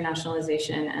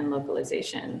 internationalization and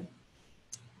localization.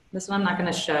 This one I'm not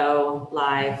going to show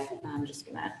live. I'm just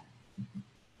going to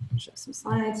show some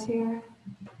slides here.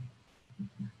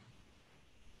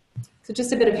 So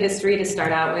just a bit of history to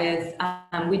start out with.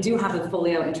 We do have a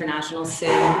Folio International SIG.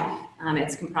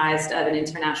 It's comprised of an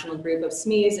international group of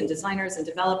SMEs and designers and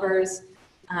developers.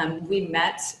 We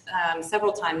met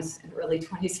several times in early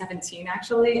 2017,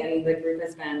 actually, and the group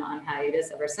has been on hiatus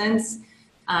ever since.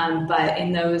 But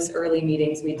in those early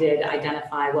meetings, we did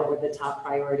identify what were the top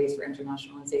priorities for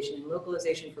internationalization and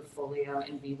localization for Folio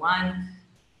in V1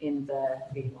 in the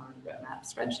V1 roadmap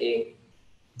spreadsheet.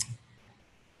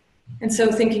 And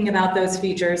so thinking about those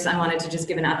features, I wanted to just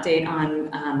give an update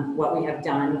on what we have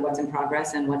done, what's in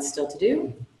progress, and what's still to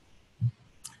do.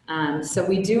 So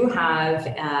we do have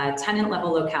a tenant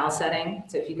level locale setting.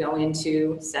 So if you go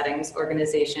into settings,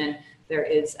 organization, there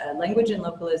is a language and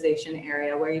localization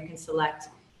area where you can select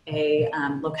a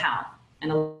locale.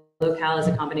 And a locale is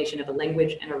a combination of a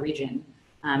language and a region.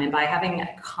 And by having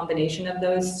a combination of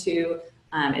those two,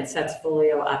 it sets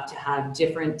Folio up to have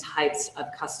different types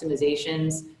of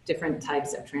customizations, different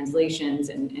types of translations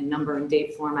and number and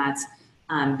date formats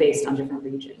based on different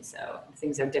regions. So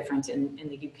things are different in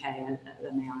the UK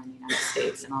than they are in the United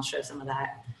States, and I'll show some of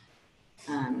that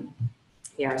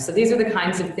here. So these are the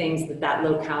kinds of things that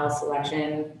locale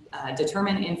selection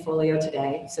determine in Folio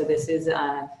today. So this is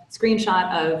a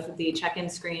screenshot of the check-in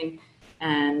screen,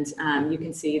 and you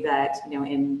can see that, you know,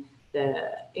 in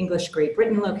the English Great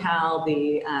Britain locale,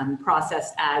 the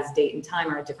processed as date and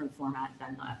time are a different format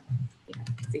than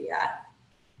the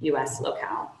US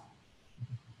locale.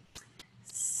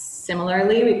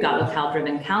 Similarly, we've got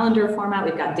locale-driven calendar format.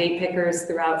 We've got date pickers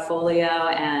throughout Folio,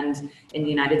 and in the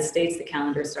United States, the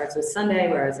calendar starts with Sunday,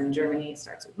 whereas in Germany, it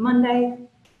starts with Monday.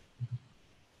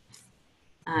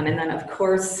 And then, of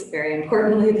course, very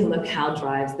importantly, the locale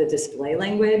drives the display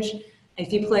language.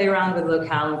 If you play around with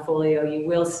locale and Folio, you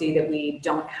will see that we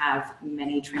don't have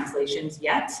many translations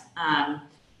yet.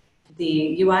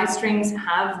 The UI strings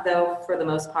have, though, for the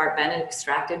most part, been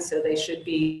extracted, so they should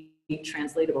be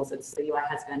translatable. So the UI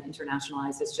has been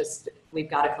internationalized. It's just we've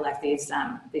got to collect these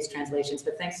translations.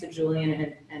 But thanks to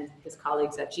Julian and his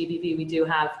colleagues at GBV, we do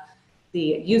have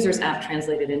the users app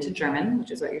translated into German,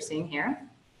 which is what you're seeing here.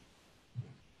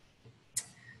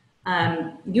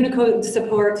 Unicode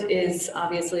support is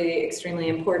obviously extremely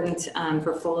important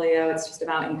for Folio. It's just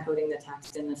about encoding the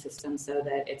text in the system so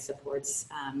that it supports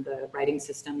the writing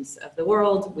systems of the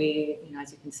world. We, you know,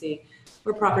 as you can see,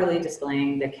 we're properly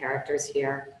displaying the characters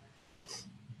here.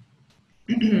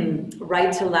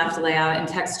 Right to left layout and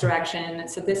text direction.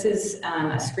 So this is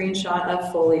a screenshot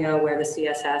of Folio where the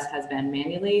CSS has been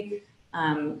manually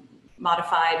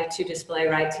modified to display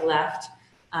right to left.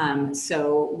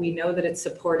 So we know that it's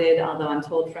supported, although I'm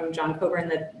told from John Coburn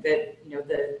that you know,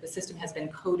 the system has been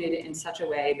coded in such a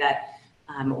way that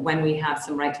when we have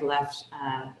some right to left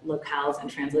locales and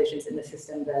translations in the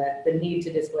system, the need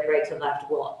to display right to left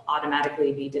will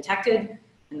automatically be detected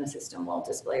and the system will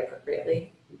display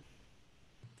appropriately.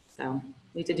 So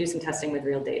need to do some testing with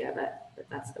real data, but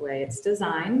that's the way it's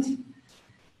designed.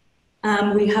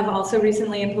 We have also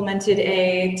recently implemented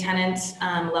a tenant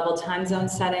level time zone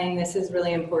setting. This is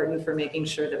really important for making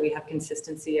sure that we have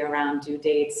consistency around due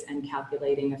dates and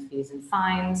calculating of fees and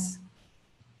fines.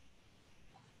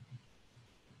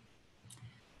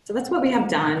 So that's what we have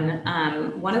done.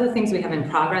 One of the things we have in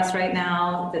progress right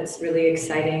now that's really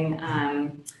exciting,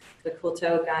 the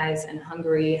Kulto guys in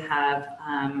Hungary have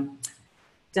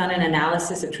done an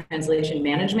analysis of translation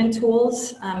management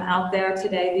tools out there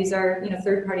today. These are, you know,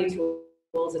 third-party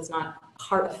tools. It's not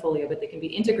part of Folio, but they can be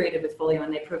integrated with Folio,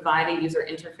 and they provide a user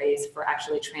interface for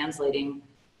actually translating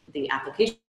the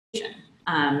application.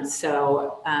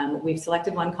 We've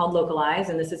selected one called Localize,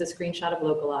 and this is a screenshot of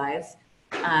Localize.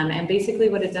 And basically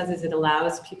what it does is it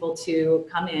allows people to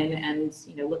come in and,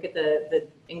 you know, look at the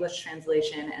English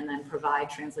translation and then provide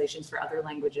translations for other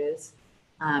languages.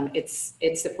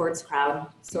 It supports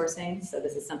crowdsourcing, so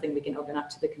this is something we can open up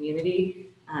to the community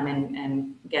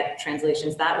and get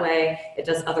translations that way. It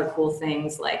does other cool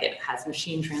things, like it has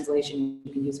machine translation.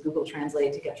 You can use Google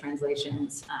Translate to get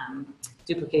translations,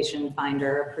 duplication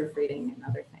finder, proofreading, and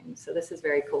other things. So this is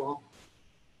very cool.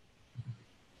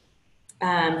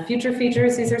 Future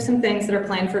features, these are some things that are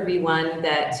planned for V1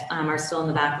 that are still in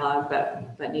the backlog,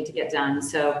 but need to get done.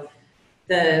 So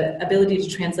the ability to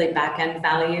translate backend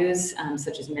values,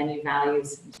 such as menu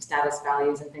values, status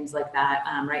values, and things like that.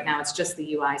 Right now, it's just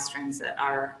the UI strings that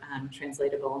are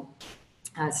translatable.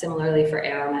 Similarly, for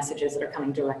error messages that are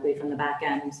coming directly from the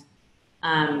backend.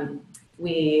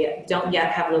 We don't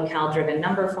yet have locale-driven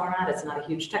number format. It's not a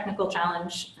huge technical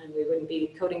challenge, and we wouldn't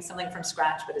be coding something from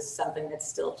scratch, but it's something that's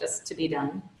still just to be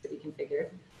done, to be configured.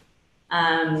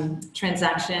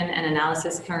 Transaction and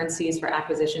analysis currencies for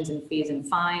acquisitions and fees and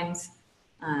fines.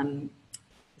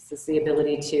 This is the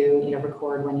ability to,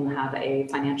 record when you have a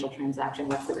financial transaction,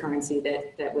 what's the currency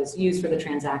that was used for the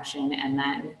transaction, and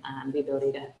then the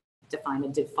ability to define a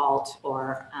default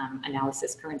or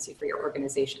analysis currency for your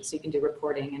organization. So you can do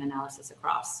reporting and analysis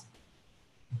across.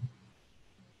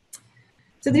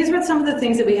 So these were some of the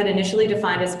things that we had initially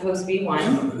defined as post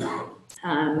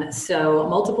V1. So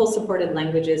multiple supported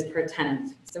languages per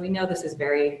tenant. So we know this is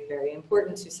very, very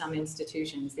important to some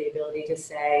institutions, the ability to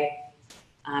say,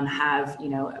 have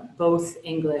both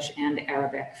English and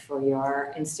Arabic for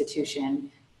your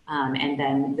institution, and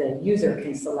then the user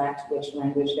can select which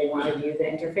language they want to view the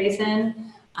interface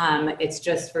in. It's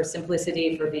just for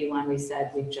simplicity for V1, we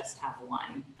said we just have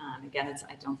one. Again,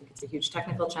 I don't think it's a huge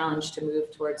technical challenge to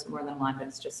move towards more than one, but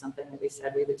it's just something that we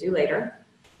said we would do later.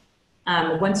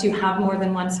 Once you have more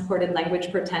than one supported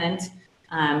language per tenant,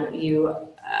 you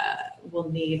will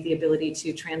need the ability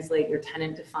to translate your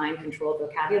tenant-defined controlled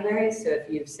vocabulary. So if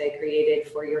you've, say, created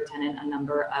for your tenant a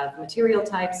number of material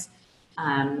types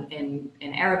in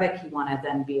Arabic, you want to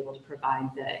then be able to provide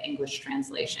the English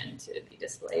translation to be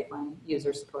displayed when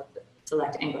users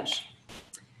select English.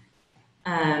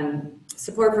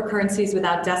 Support for currencies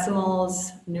without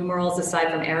decimals, numerals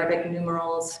aside from Arabic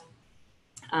numerals.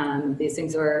 These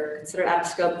things are considered out of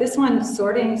scope. This one,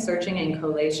 sorting, searching, and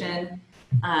collation.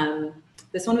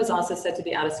 This one was also said to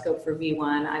be out of scope for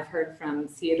V1. I've heard from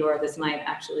Theodore this might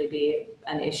actually be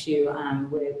an issue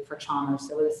for Chalmers.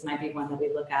 So this might be one that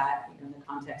we look at in the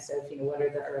context of what are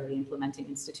the early implementing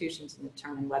institutions and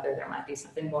determine whether there might be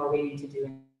something more we need to do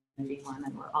in V1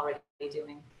 than we're already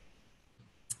doing.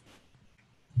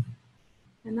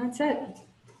 And that's it.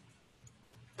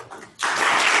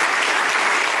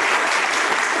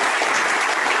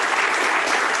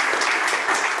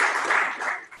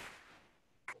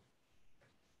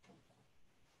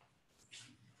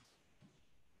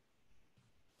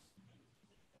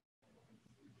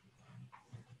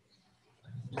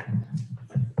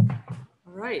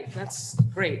 All right, that's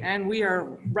great. And we are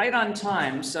right on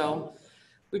time. So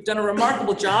we've done a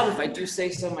remarkable job, if I do say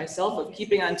so myself, of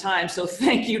keeping on time. So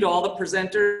thank you to all the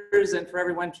presenters and for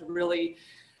everyone to really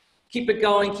keep it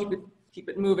going, keep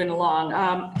it moving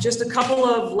along. Just a couple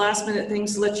of last minute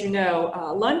things to let you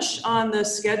know. Lunch on the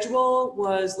schedule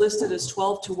was listed as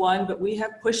 12 to 1, but we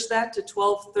have pushed that to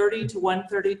 12:30 to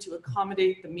 1:30 to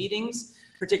accommodate the meetings,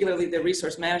 particularly the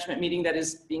resource management meeting that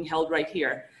is being held right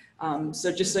here.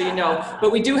 So just so you know,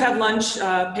 but we do have lunch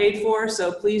paid for,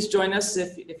 so please join us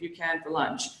if you can for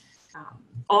lunch.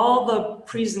 All the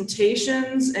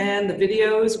presentations and the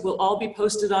videos will all be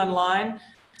posted online.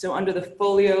 So under the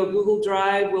Folio Google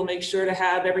Drive, we'll make sure to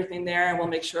have everything there, and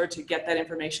we'll make sure to get that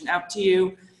information out to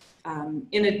you.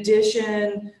 In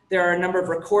addition, there are a number of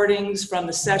recordings from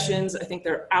the sessions. I think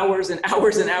there are hours and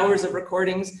hours and hours of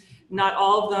recordings. Not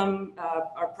all of them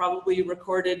are probably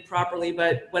recorded properly,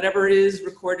 but whatever is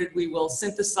recorded, we will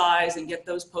synthesize and get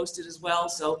those posted as well.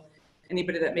 So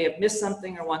anybody that may have missed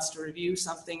something or wants to review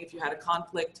something, if you had a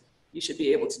conflict, you should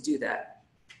be able to do that.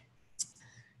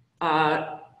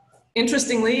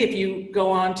 Interestingly, if you go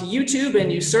on to YouTube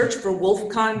and you search for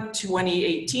WOLFcon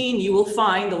 2018, you will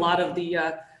find a lot of the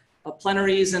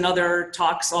plenaries and other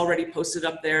talks already posted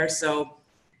up there. So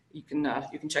you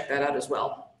can check that out as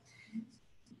well.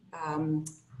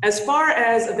 As far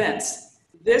as events,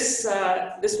 this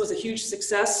was a huge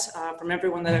success from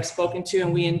everyone that I've spoken to,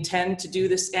 and we intend to do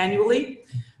this annually.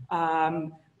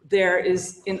 There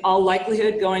is, in all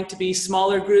likelihood, going to be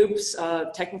smaller groups,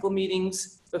 technical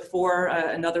meetings before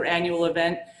another annual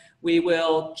event. We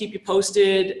will keep you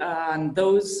posted on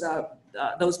those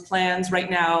plans.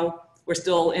 Right now, we're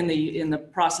still in the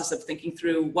process of thinking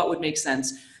through what would make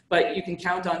sense. But you can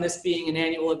count on this being an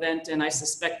annual event, and I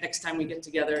suspect next time we get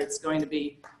together, it's going to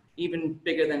be even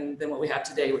bigger than what we have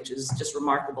today, which is just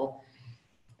remarkable.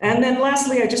 And then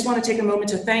lastly, I just want to take a moment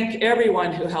to thank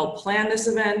everyone who helped plan this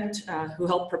event, who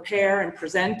helped prepare and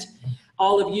present,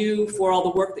 all of you for all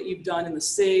the work that you've done in the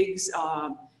SIGs,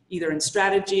 either in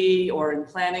strategy or in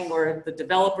planning, or the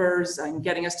developers in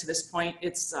getting us to this point.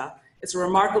 It's a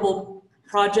remarkable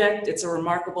project. It's a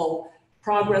remarkable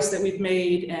progress that we've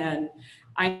made, and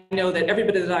I know that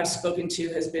everybody that I've spoken to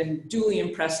has been duly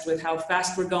impressed with how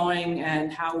fast we're going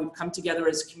and how we've come together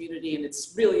as a community, and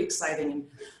it's really exciting. And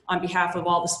on behalf of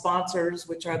all the sponsors,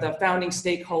 which are the founding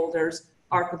stakeholders,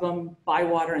 Archibald,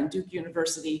 Bywater, and Duke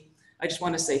University, I just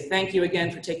want to say thank you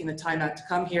again for taking the time out to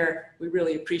come here. We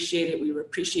really appreciate it. We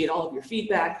appreciate all of your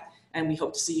feedback, and we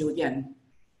hope to see you again.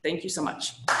 Thank you so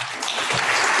much.